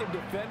second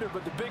defender,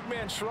 but the big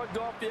man shrugged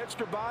off the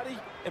extra body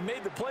and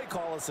made the play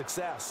call a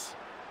success.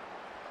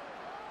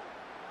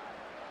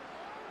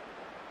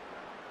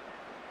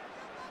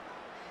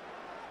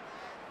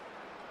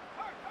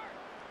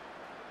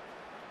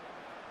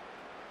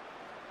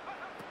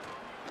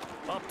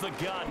 Up the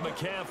gut,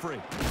 McCaffrey.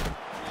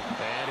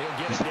 And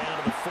he'll get it down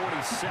to the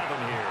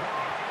 47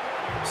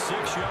 here.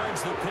 6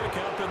 yards the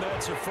pickup, and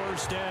that's a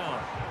first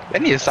down. They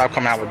need to stop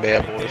coming out with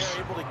bad boys.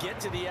 They're able to get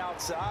to the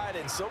outside,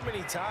 and so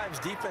many times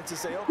defenses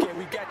say, okay,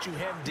 we've got you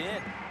hemmed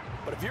in.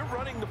 But if you're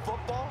running the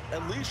football,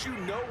 at least you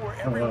know where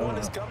everyone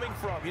is coming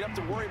from. You don't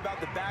have to worry about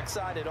the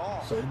backside at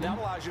all. That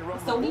allows you to run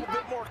with a little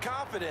bit more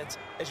confidence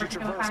as you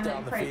traverse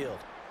down the field.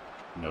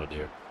 No,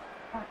 dear.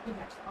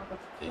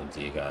 Didn't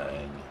see a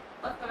guy.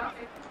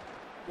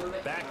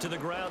 Back to the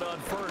ground on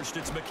first.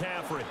 It's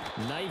McCaffrey.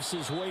 Knifes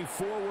his way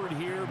forward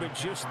here, but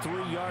just 3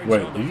 yards.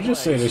 Wait, on the did you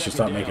just play. say they should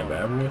stop 2nd making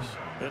down. bad boys?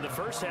 In the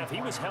first half,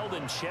 he was held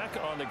in check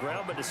on the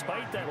ground, but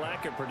despite that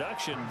lack of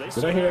production, they Did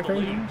still I hear had that the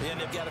lead. crazy? And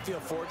they've got to feel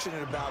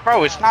fortunate about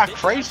Bro, it's that. not If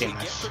they can craziness.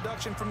 actually get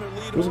production from their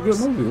lead It was a good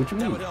horse, movie. What you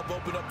that mean? would help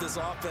open up this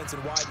offense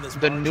and widen this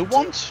The margin, new too.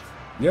 ones?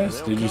 Yes.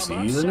 They'll Did you come see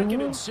up the 2nd new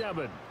and one?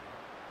 7.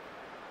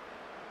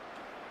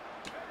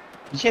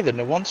 Yeah, the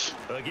new ones.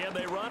 Again,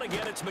 they run.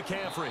 Again, it's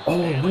McCaffrey.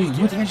 Oh, And wait,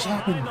 they what get just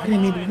behind happened? the I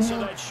didn't even line, So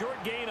know. that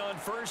short gain on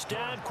first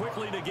down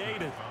quickly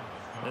negated.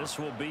 This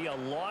will be a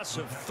loss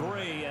of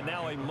 3, and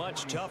now a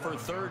much tougher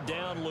 3rd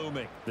down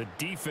looming. The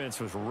defense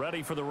was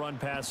ready for the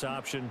run-pass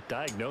option,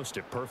 diagnosed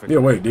it perfectly.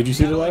 Yeah, wait, did you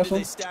see Not the only last did one?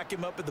 they stack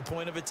him up at the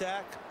point of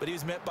attack, but he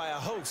was met by a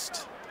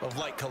host of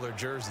light-colored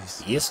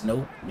jerseys. Yes,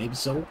 no, maybe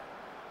so.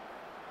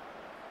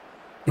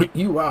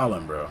 You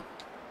wildin', bro.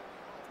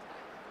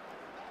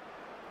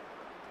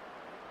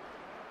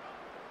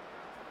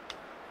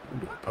 We'll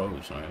do a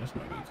pose, man. This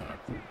might be kind of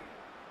cool.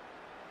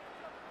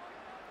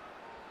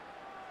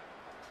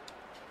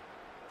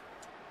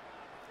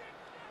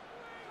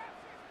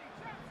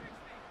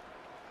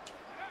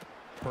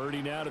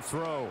 Purdy now to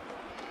throw.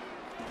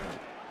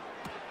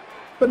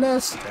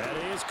 Finesse. That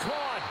is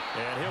caught,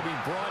 and he'll be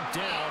brought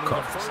down with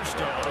a first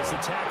down as the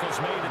tackle's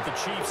made at the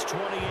Chiefs'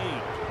 28.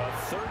 A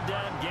 3rd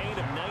down gain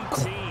of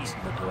 19.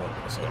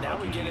 And now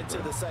we get into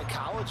the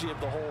psychology of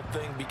the whole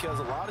thing, because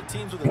a lot of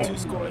teams with a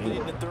 2-score lead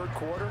in the 3rd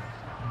quarter,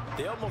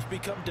 they almost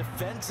become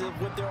defensive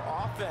with their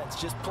offense,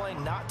 just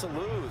playing not to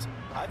lose.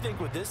 I think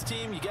with this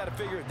team, you got to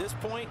figure at this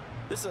point,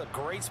 this is a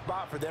great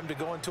spot for them to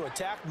go into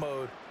attack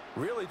mode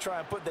Really try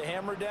and put the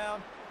hammer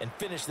down and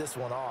finish this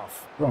one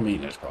off. Bro, I'm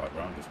eating this card,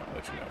 bro. I'm just gonna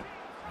let you know.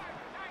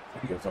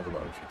 You gotta talk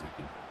about what you're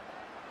thinking.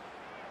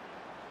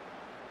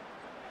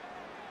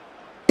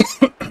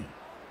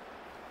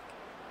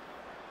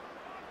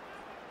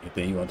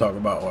 Anything you want to talk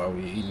about while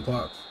we eating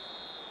clocks?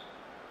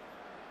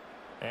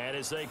 And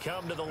as they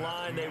come to the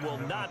line, they will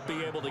not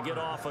be able to get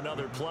off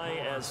another play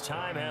as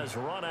time has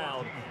run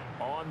out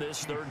on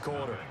this third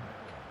quarter.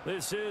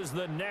 This is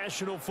the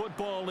National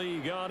Football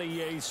League on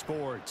EA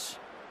Sports.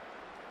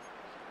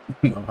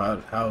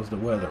 How's the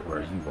weather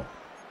where you are?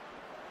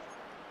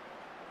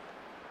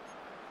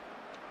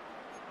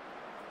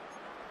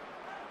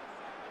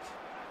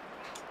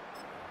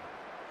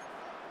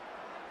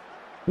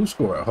 Who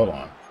scored? Hold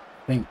on. I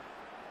think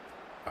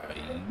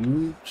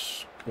you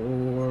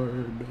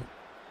scored.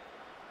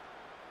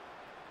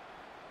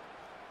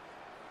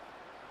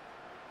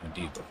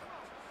 Deeper.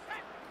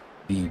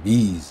 Be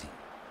easy.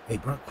 Hey,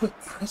 bro, quit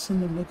pressing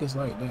the niggas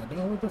like that,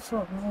 dog. What the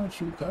fuck wrong with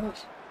you,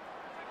 guys?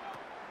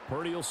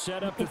 Purdy will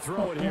set up to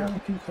throw it here.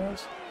 And he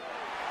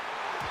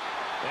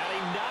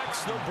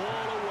knocks the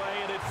ball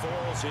away, and it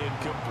falls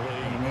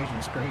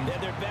incomplete.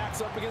 And their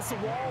back's up against the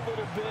wall a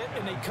little bit,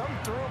 and they come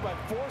through by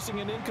forcing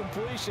an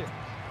incompletion.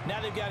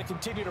 Now they've got to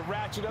continue to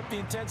ratchet up the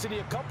intensity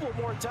a couple of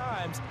more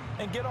times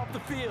and get off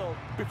the field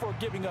before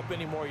giving up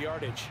any more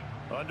yardage.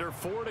 Under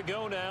 4 to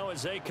go now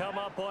as they come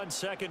up on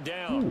second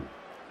down. Ooh.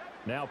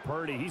 Now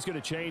Purdy, he's going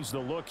to change the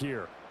look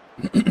here.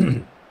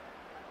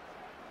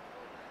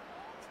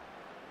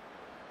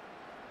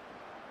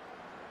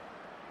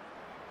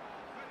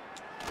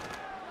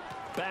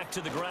 Back to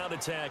the ground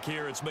attack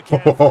here. It's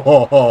McCaffrey.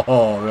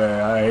 Oh,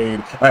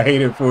 man, I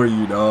hate it for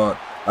you, dog.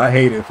 I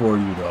hate it for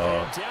you,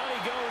 dog. And down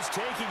he goes,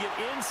 taking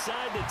it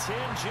inside the 10,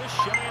 just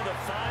shy of the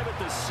 5 at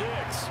the 6.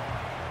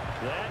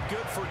 That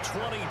good for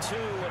 22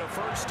 and a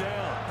first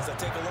down. As I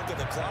take a look at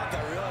the clock,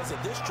 I realize that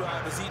this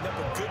drive has eaten up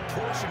a good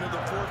portion of the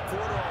fourth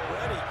quarter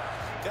already.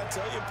 Got to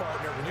tell you,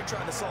 partner, when you're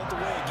trying to salt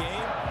away a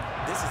game,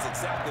 this is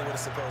exactly what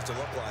it's supposed to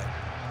look like.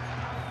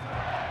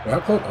 Hell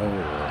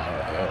no,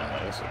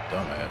 that's a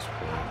dumbass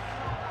play.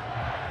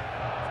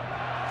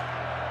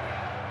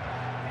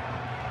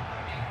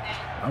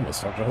 I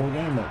almost fucked the whole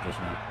game up just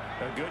now.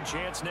 A good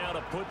chance now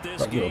to put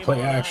this like game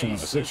play on action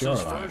ice. on the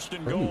 6-yard line. First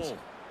and goal.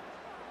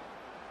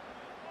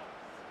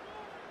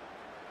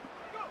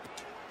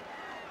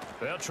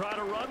 They'll try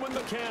to run with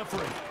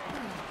McCaffrey.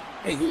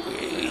 Hey,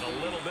 And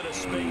a little bit of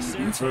space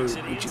there. Takes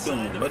it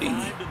inside the 5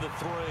 to the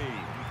 3.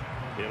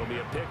 It'll be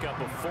a pickup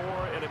of 4,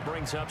 and it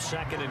brings up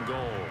second and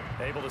goal.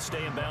 Able to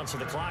stay in bounds, so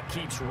the clock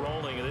keeps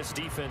rolling. And this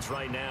defense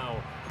right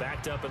now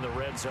backed up in the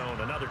red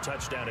zone. Another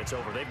touchdown, it's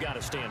over. They've got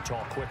to stand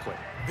tall quickly.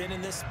 Been in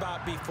this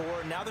spot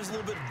before. Now there's a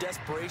little bit of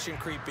desperation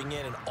creeping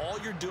in, and all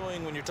you're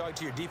doing when you're talking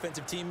to your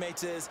defensive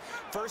teammates is,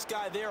 first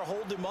guy there,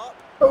 hold him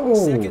up. Oh,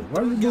 Second,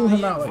 why are you third doing guy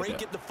him out in, like break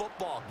that? it the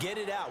football. Get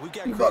it out. We've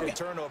got You to create a bugging.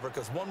 turnover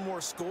because one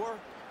more score,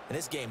 and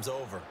this game's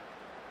over.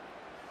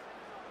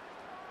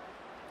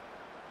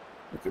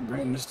 We could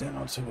bring this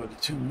down to the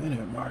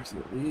 2-minute mark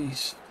at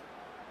least.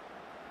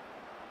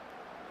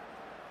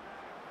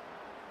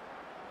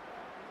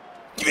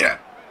 Give me that.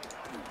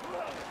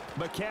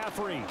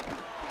 McCaffrey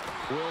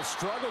will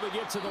struggle to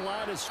get to the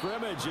line of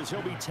scrimmage as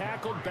he'll be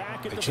tackled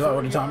back at the Chill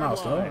out with the 40-yard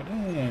timeouts, line.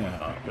 though.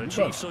 Damn. The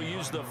Chiefs will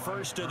use the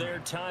first of their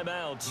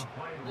timeouts.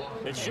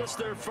 It's just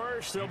their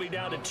first. They'll be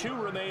down to 2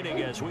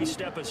 remaining as we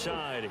step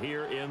aside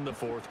here in the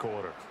fourth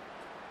quarter.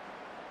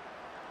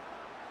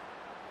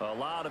 A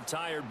lot of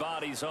tired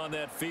bodies on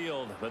that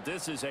field, but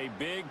this is a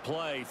big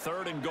play.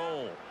 3rd and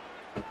goal.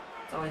 It's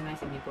always nice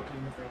when you put them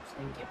in the fridge.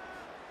 Thank you.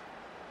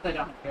 I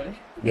don't really.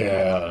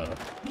 Yeah.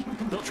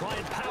 They'll try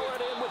and power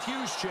it in with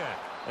Juszczyk.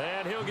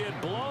 And he'll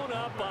get blown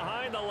up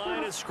behind the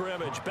line of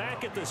scrimmage.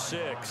 Back at the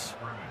 6.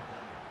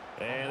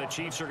 And the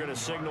Chiefs are going to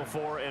signal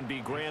for and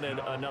be granted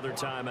another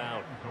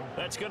timeout.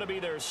 That's going to be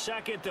their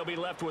second. They'll be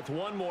left with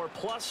 1 more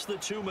plus the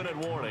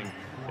 2-minute warning.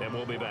 And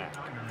we'll be back.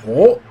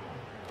 Oh.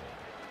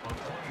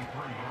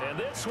 And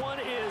this one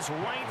is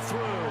right through.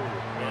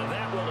 And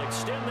that will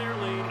extend their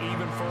lead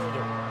even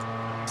further.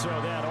 So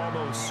that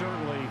almost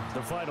certainly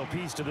the final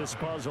piece to this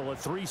puzzle, a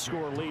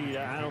 3-score lead.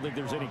 I don't think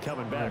there's any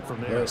coming back from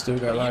there. Yeah, still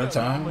got a lot of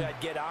time. I'd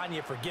get on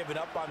you for giving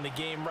up on the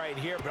game right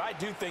here, but I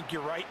do think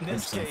you're right in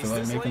this I case. feel like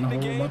This late making in a the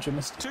whole game, bunch of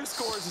mistakes. 2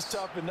 scores is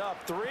tough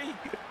enough. 3,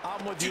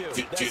 I'm with you.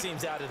 That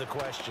seems out of the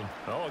question.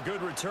 Oh, a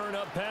good return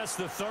up past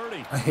the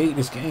 30. I hate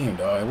this game,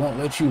 dog. It won't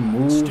let you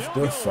move Still the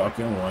going.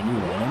 fucking one you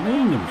want to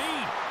Beat. move.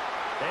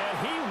 And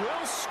he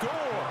will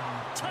score.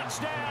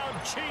 Touchdown,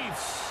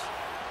 Chiefs.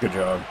 Good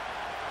job.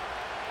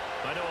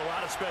 I know a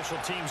lot of special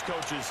teams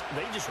coaches,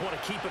 they just want to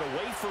keep it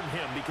away from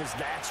him because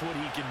that's what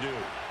he can do.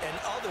 And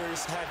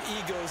others have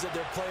egos that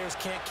their players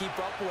can't keep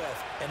up with.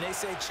 And they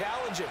say,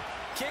 challenge him.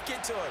 Kick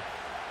it to him.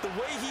 The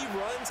way he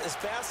runs as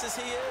fast as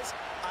he is,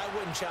 I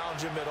wouldn't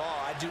challenge him at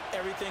all. I'd do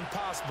everything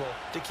possible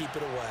to keep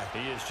it away.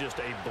 He is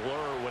just a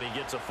blur when he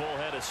gets a full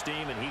head of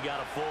steam, and he got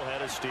a full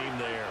head of steam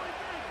there.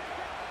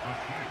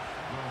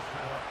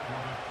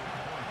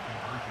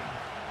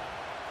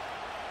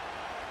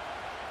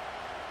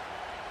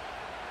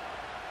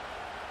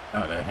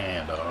 Not that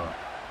hand, dog.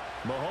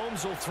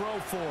 Mahomes will throw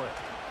for it.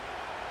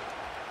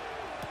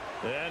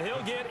 And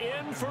he'll get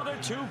in for the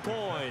 2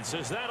 points,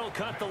 as that'll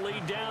cut the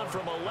lead down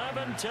from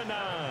 11 to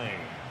 9.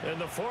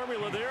 And the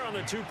formula there on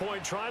the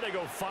 2-point try, they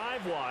go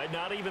 5 wide.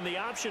 Not even the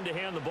option to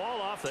hand the ball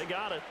off. They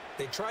got it.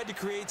 They tried to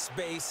create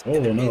space, Oh,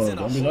 and there no, isn't a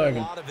don't be whole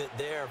lagging. lot of it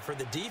there. For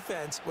the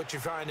defense, what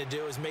you're trying to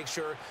do is make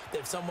sure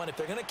that if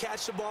they're going to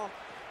catch the ball,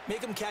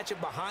 make them catch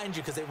it behind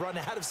you because they run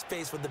out of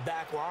space with the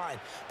back line.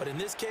 But in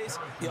this case,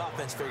 the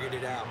offense figured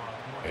it out.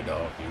 Hey,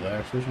 dog, you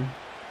lag switching?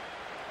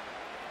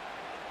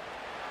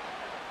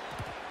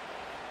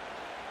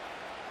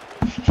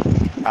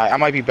 I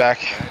might be back.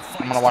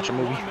 I'm gonna watch a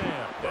movie.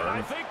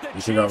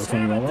 You figure out which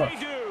one you gonna watch?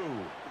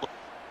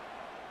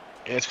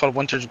 It's called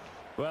Winter's.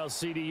 Well,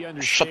 CD, you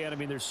understand. I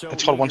mean, they're so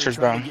It's called Winter's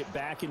trying Bone. to get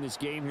back in this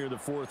game here, the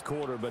 4th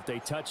quarter, but they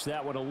touched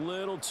that one a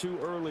little too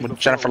early. With before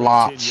Jennifer it went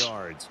 10 Lawrence.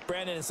 yards.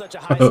 Brandon, in such a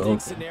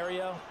high-stakes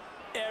scenario,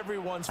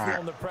 everyone's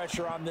feeling the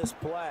pressure on this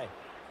play.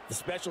 The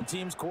special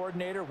teams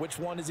coordinator, which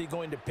one is he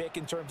going to pick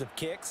in terms of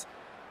kicks?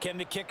 Can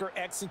the kicker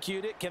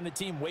execute it? Can the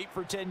team wait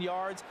for 10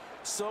 yards?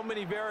 So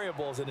many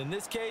variables, and in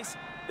this case,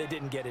 they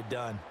didn't get it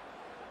done.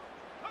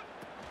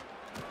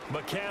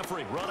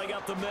 McCaffrey running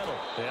up the middle.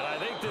 And I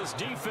think this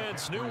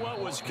defense knew what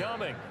was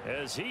coming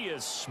as he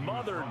is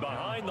smothered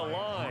behind the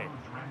line.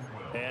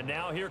 And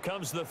now here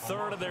comes the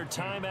 3rd of their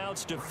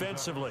timeouts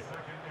defensively.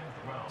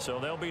 So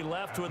they'll be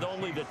left with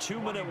only the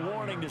 2-minute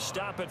warning to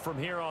stop it from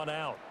here on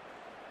out.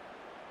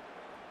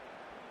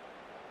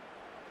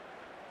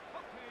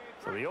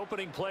 So the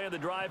opening play of the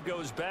drive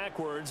goes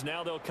backwards.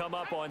 Now they'll come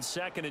up on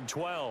 2nd and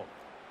 12.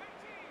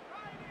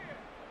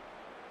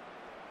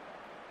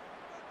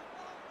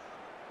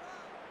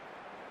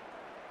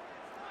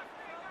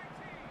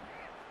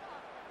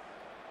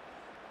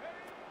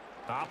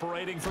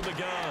 Operating from the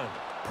gun,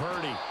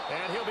 Purdy,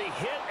 and he'll be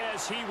hit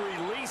as he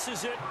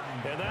releases it,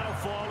 and that'll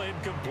fall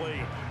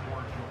incomplete.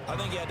 I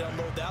think he had to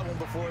unload that one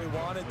before he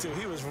wanted to.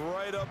 He was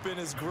right up in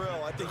his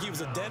grill. I think he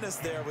was a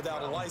dentist there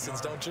without a license,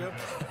 don't you?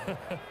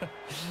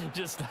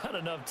 Just not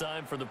enough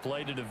time for the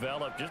play to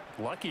develop. Just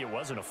lucky it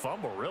wasn't a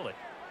fumble, really.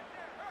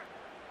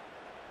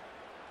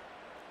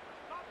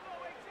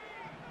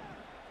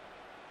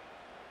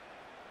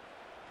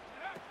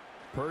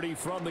 Purdy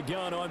from the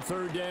gun on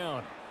 3rd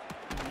down.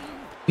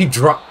 He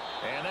dropped.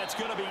 And that's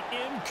going to be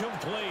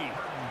incomplete.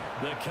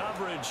 The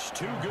coverage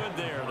too good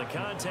there. The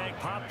contact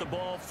popped the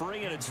ball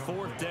free, and it's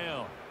 4th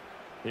down.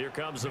 Here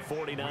comes the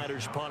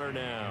 49ers punter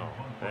now,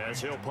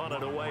 as he'll punt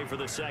it away for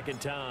the 2nd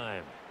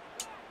time.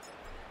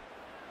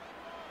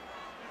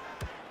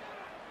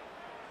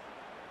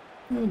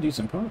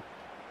 Decent punt.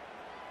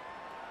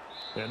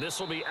 And this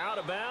will be out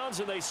of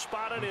bounds, and they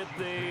spot it at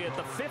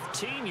the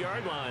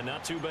 15-yard line.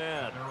 Not too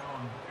bad.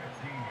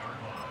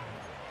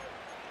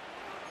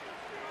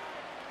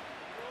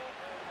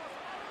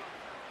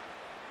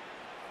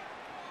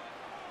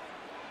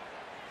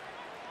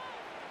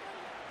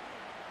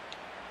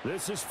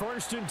 This is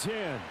 1st and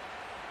 10.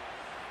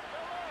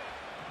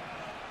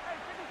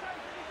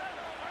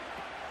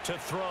 To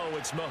throw,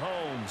 it's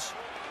Mahomes.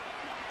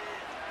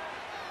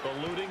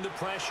 Eluding the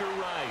pressure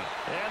right.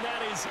 And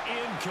that is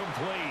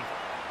incomplete.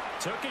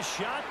 Took a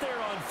shot there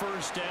on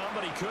 1st down,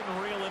 but he couldn't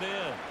reel it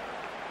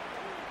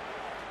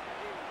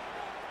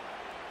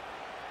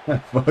in.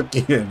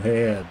 Fucking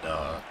head,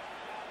 dog.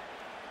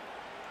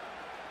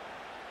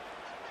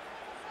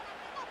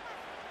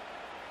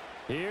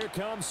 Here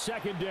comes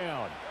 2nd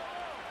down.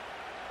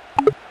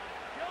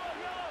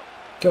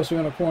 Kelsey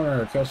in the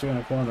corner. Kelsey in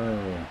the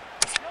corner.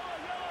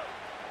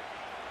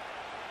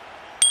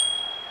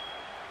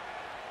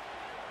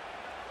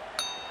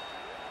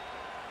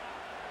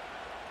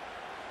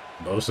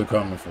 Bosa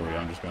coming for you.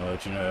 I'm just going to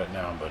let you know that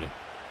now, buddy.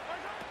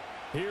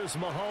 Here's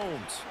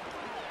Mahomes.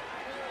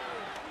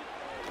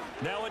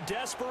 Now a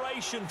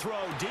desperation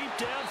throw deep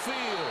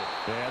downfield.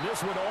 And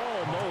this one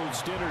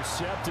almost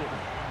intercepted.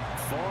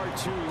 Far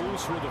too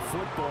loose with the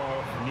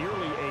football.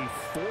 Nearly a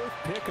 4th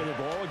pick of the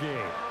ball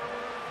game.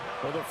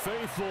 Well, the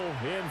faithful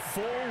in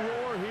full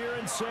roar here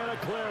in Santa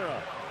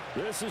Clara.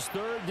 This is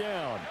 3rd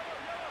down.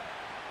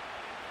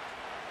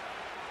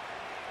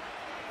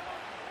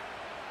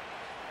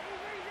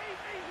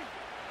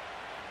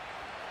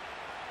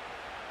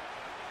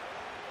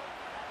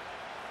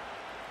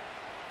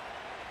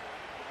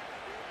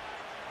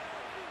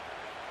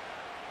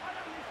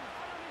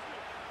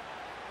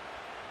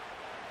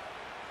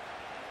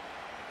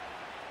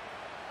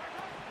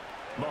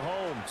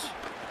 Mahomes.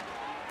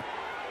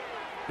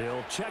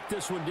 He'll check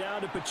this one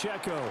down to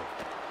Pacheco.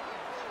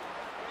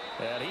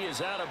 And he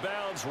is out of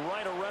bounds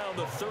right around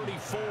the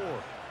 34.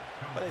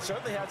 But they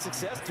certainly had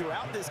success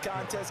throughout this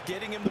contest,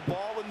 getting him the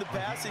ball in the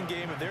passing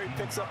game, and there he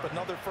picks up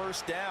another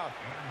 1st down.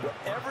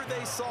 Whatever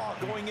they saw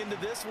going into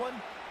this one,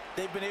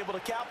 they've been able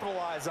to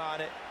capitalize on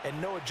it, and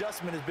no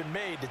adjustment has been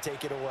made to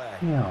take it away.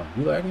 Yeah,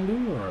 you lagging,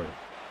 dude, or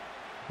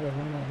what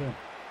am I doing?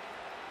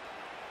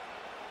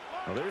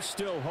 Well, there's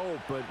still hope,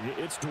 but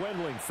it's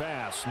dwindling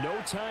fast. No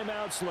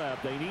timeouts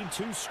left. They need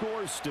 2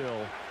 scores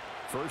still.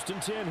 1st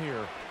and 10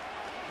 here.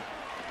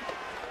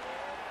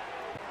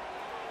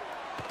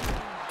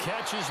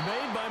 catch is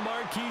made by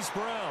Marquise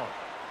Brown.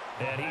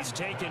 And he's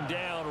taken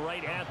down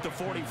right at the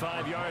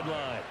 45-yard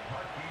line.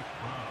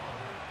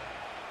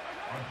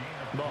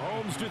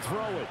 Mahomes to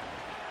throw it.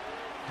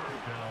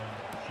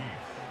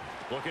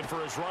 Looking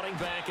for his running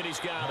back, and he's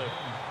got it.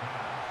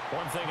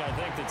 One thing I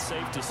think that's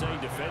safe to say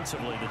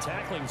defensively, the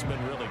tackling's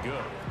been really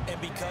good. And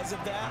because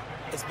of that,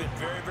 it's been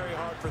very, very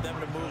hard for them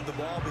to move the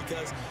ball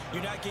because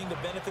you're not getting the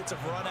benefits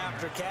of run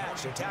after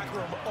catch. You're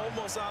tackling them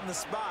almost on the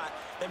spot.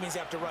 That means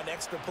you have to run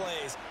extra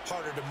plays,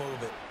 harder to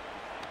move it.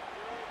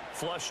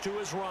 Flush to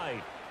his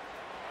right.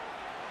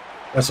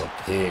 That's a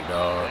pig,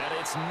 dog. And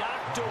it's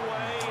knocked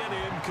away and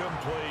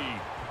incomplete.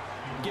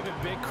 Give him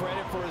big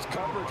credit for his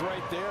coverage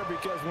right there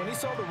because when he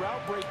saw the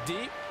route break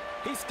deep,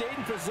 he stayed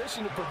in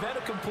position to prevent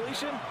a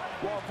completion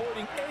while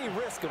avoiding any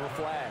risk of a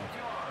flag.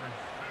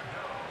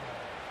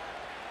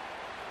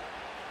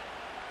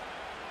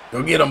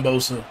 Go get him,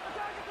 Bosa.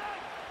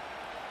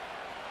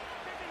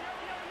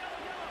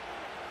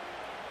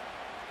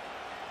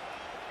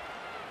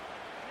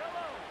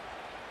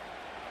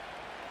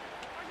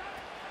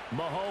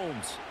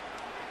 Mahomes.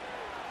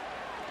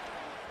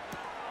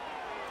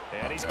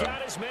 And he's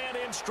got his man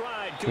in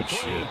stride. Good Complete.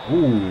 shit.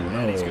 Ooh, no.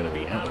 And he's going to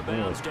be out of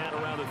bounds down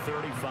around the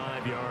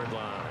 35-yard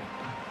line.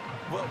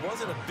 Well, it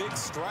wasn't a big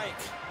strike,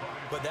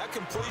 but that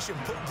completion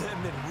put them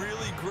in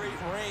really great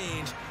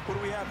range. What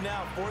do we have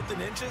now, 4th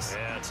and inches?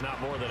 Yeah, it's not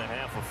more than a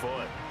half a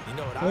foot. You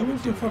know what I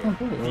would do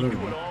here? You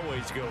would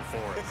always go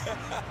for it.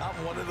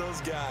 I'm one of those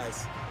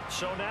guys.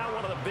 So now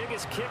one of the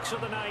biggest kicks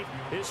of the night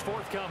is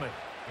forthcoming.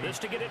 This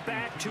to get it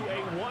back to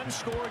a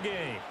one-score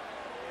game.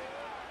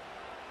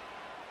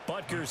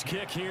 Butker's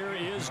kick here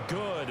is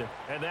good,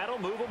 and that'll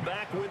move him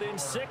back within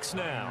 6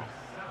 now.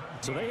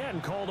 So they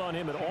hadn't called on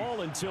him at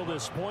all until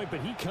this point, but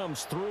he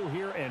comes through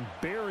here and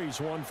buries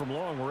one from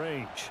long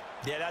range.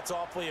 Yeah, that's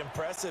awfully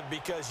impressive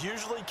because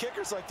usually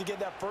kickers like to get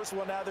that first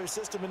one out of their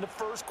system in the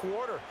first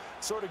quarter,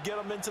 sort of get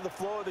them into the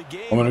flow of the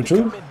game. To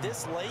come in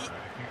this late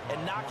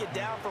and knock it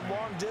down from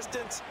long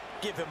distance,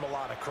 give him a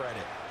lot of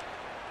credit.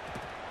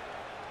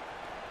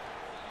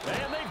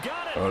 And they've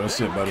got it. Oh,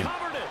 that's it, buddy.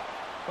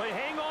 But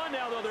hang on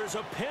now, though. There's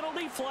a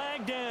penalty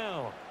flag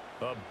down.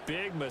 A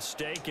big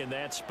mistake in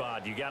that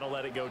spot. You got to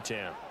let it go,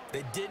 Tim.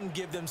 They didn't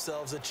give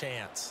themselves a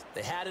chance.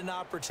 They had an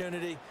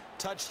opportunity,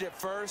 touched it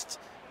first.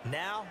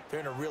 Now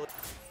they're in a really...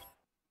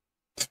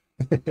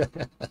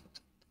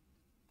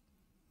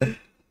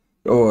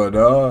 Oh,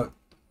 dog.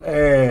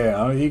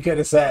 Man, you could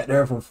have sat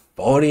there for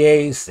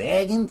 48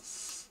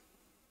 seconds.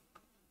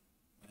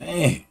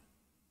 Man.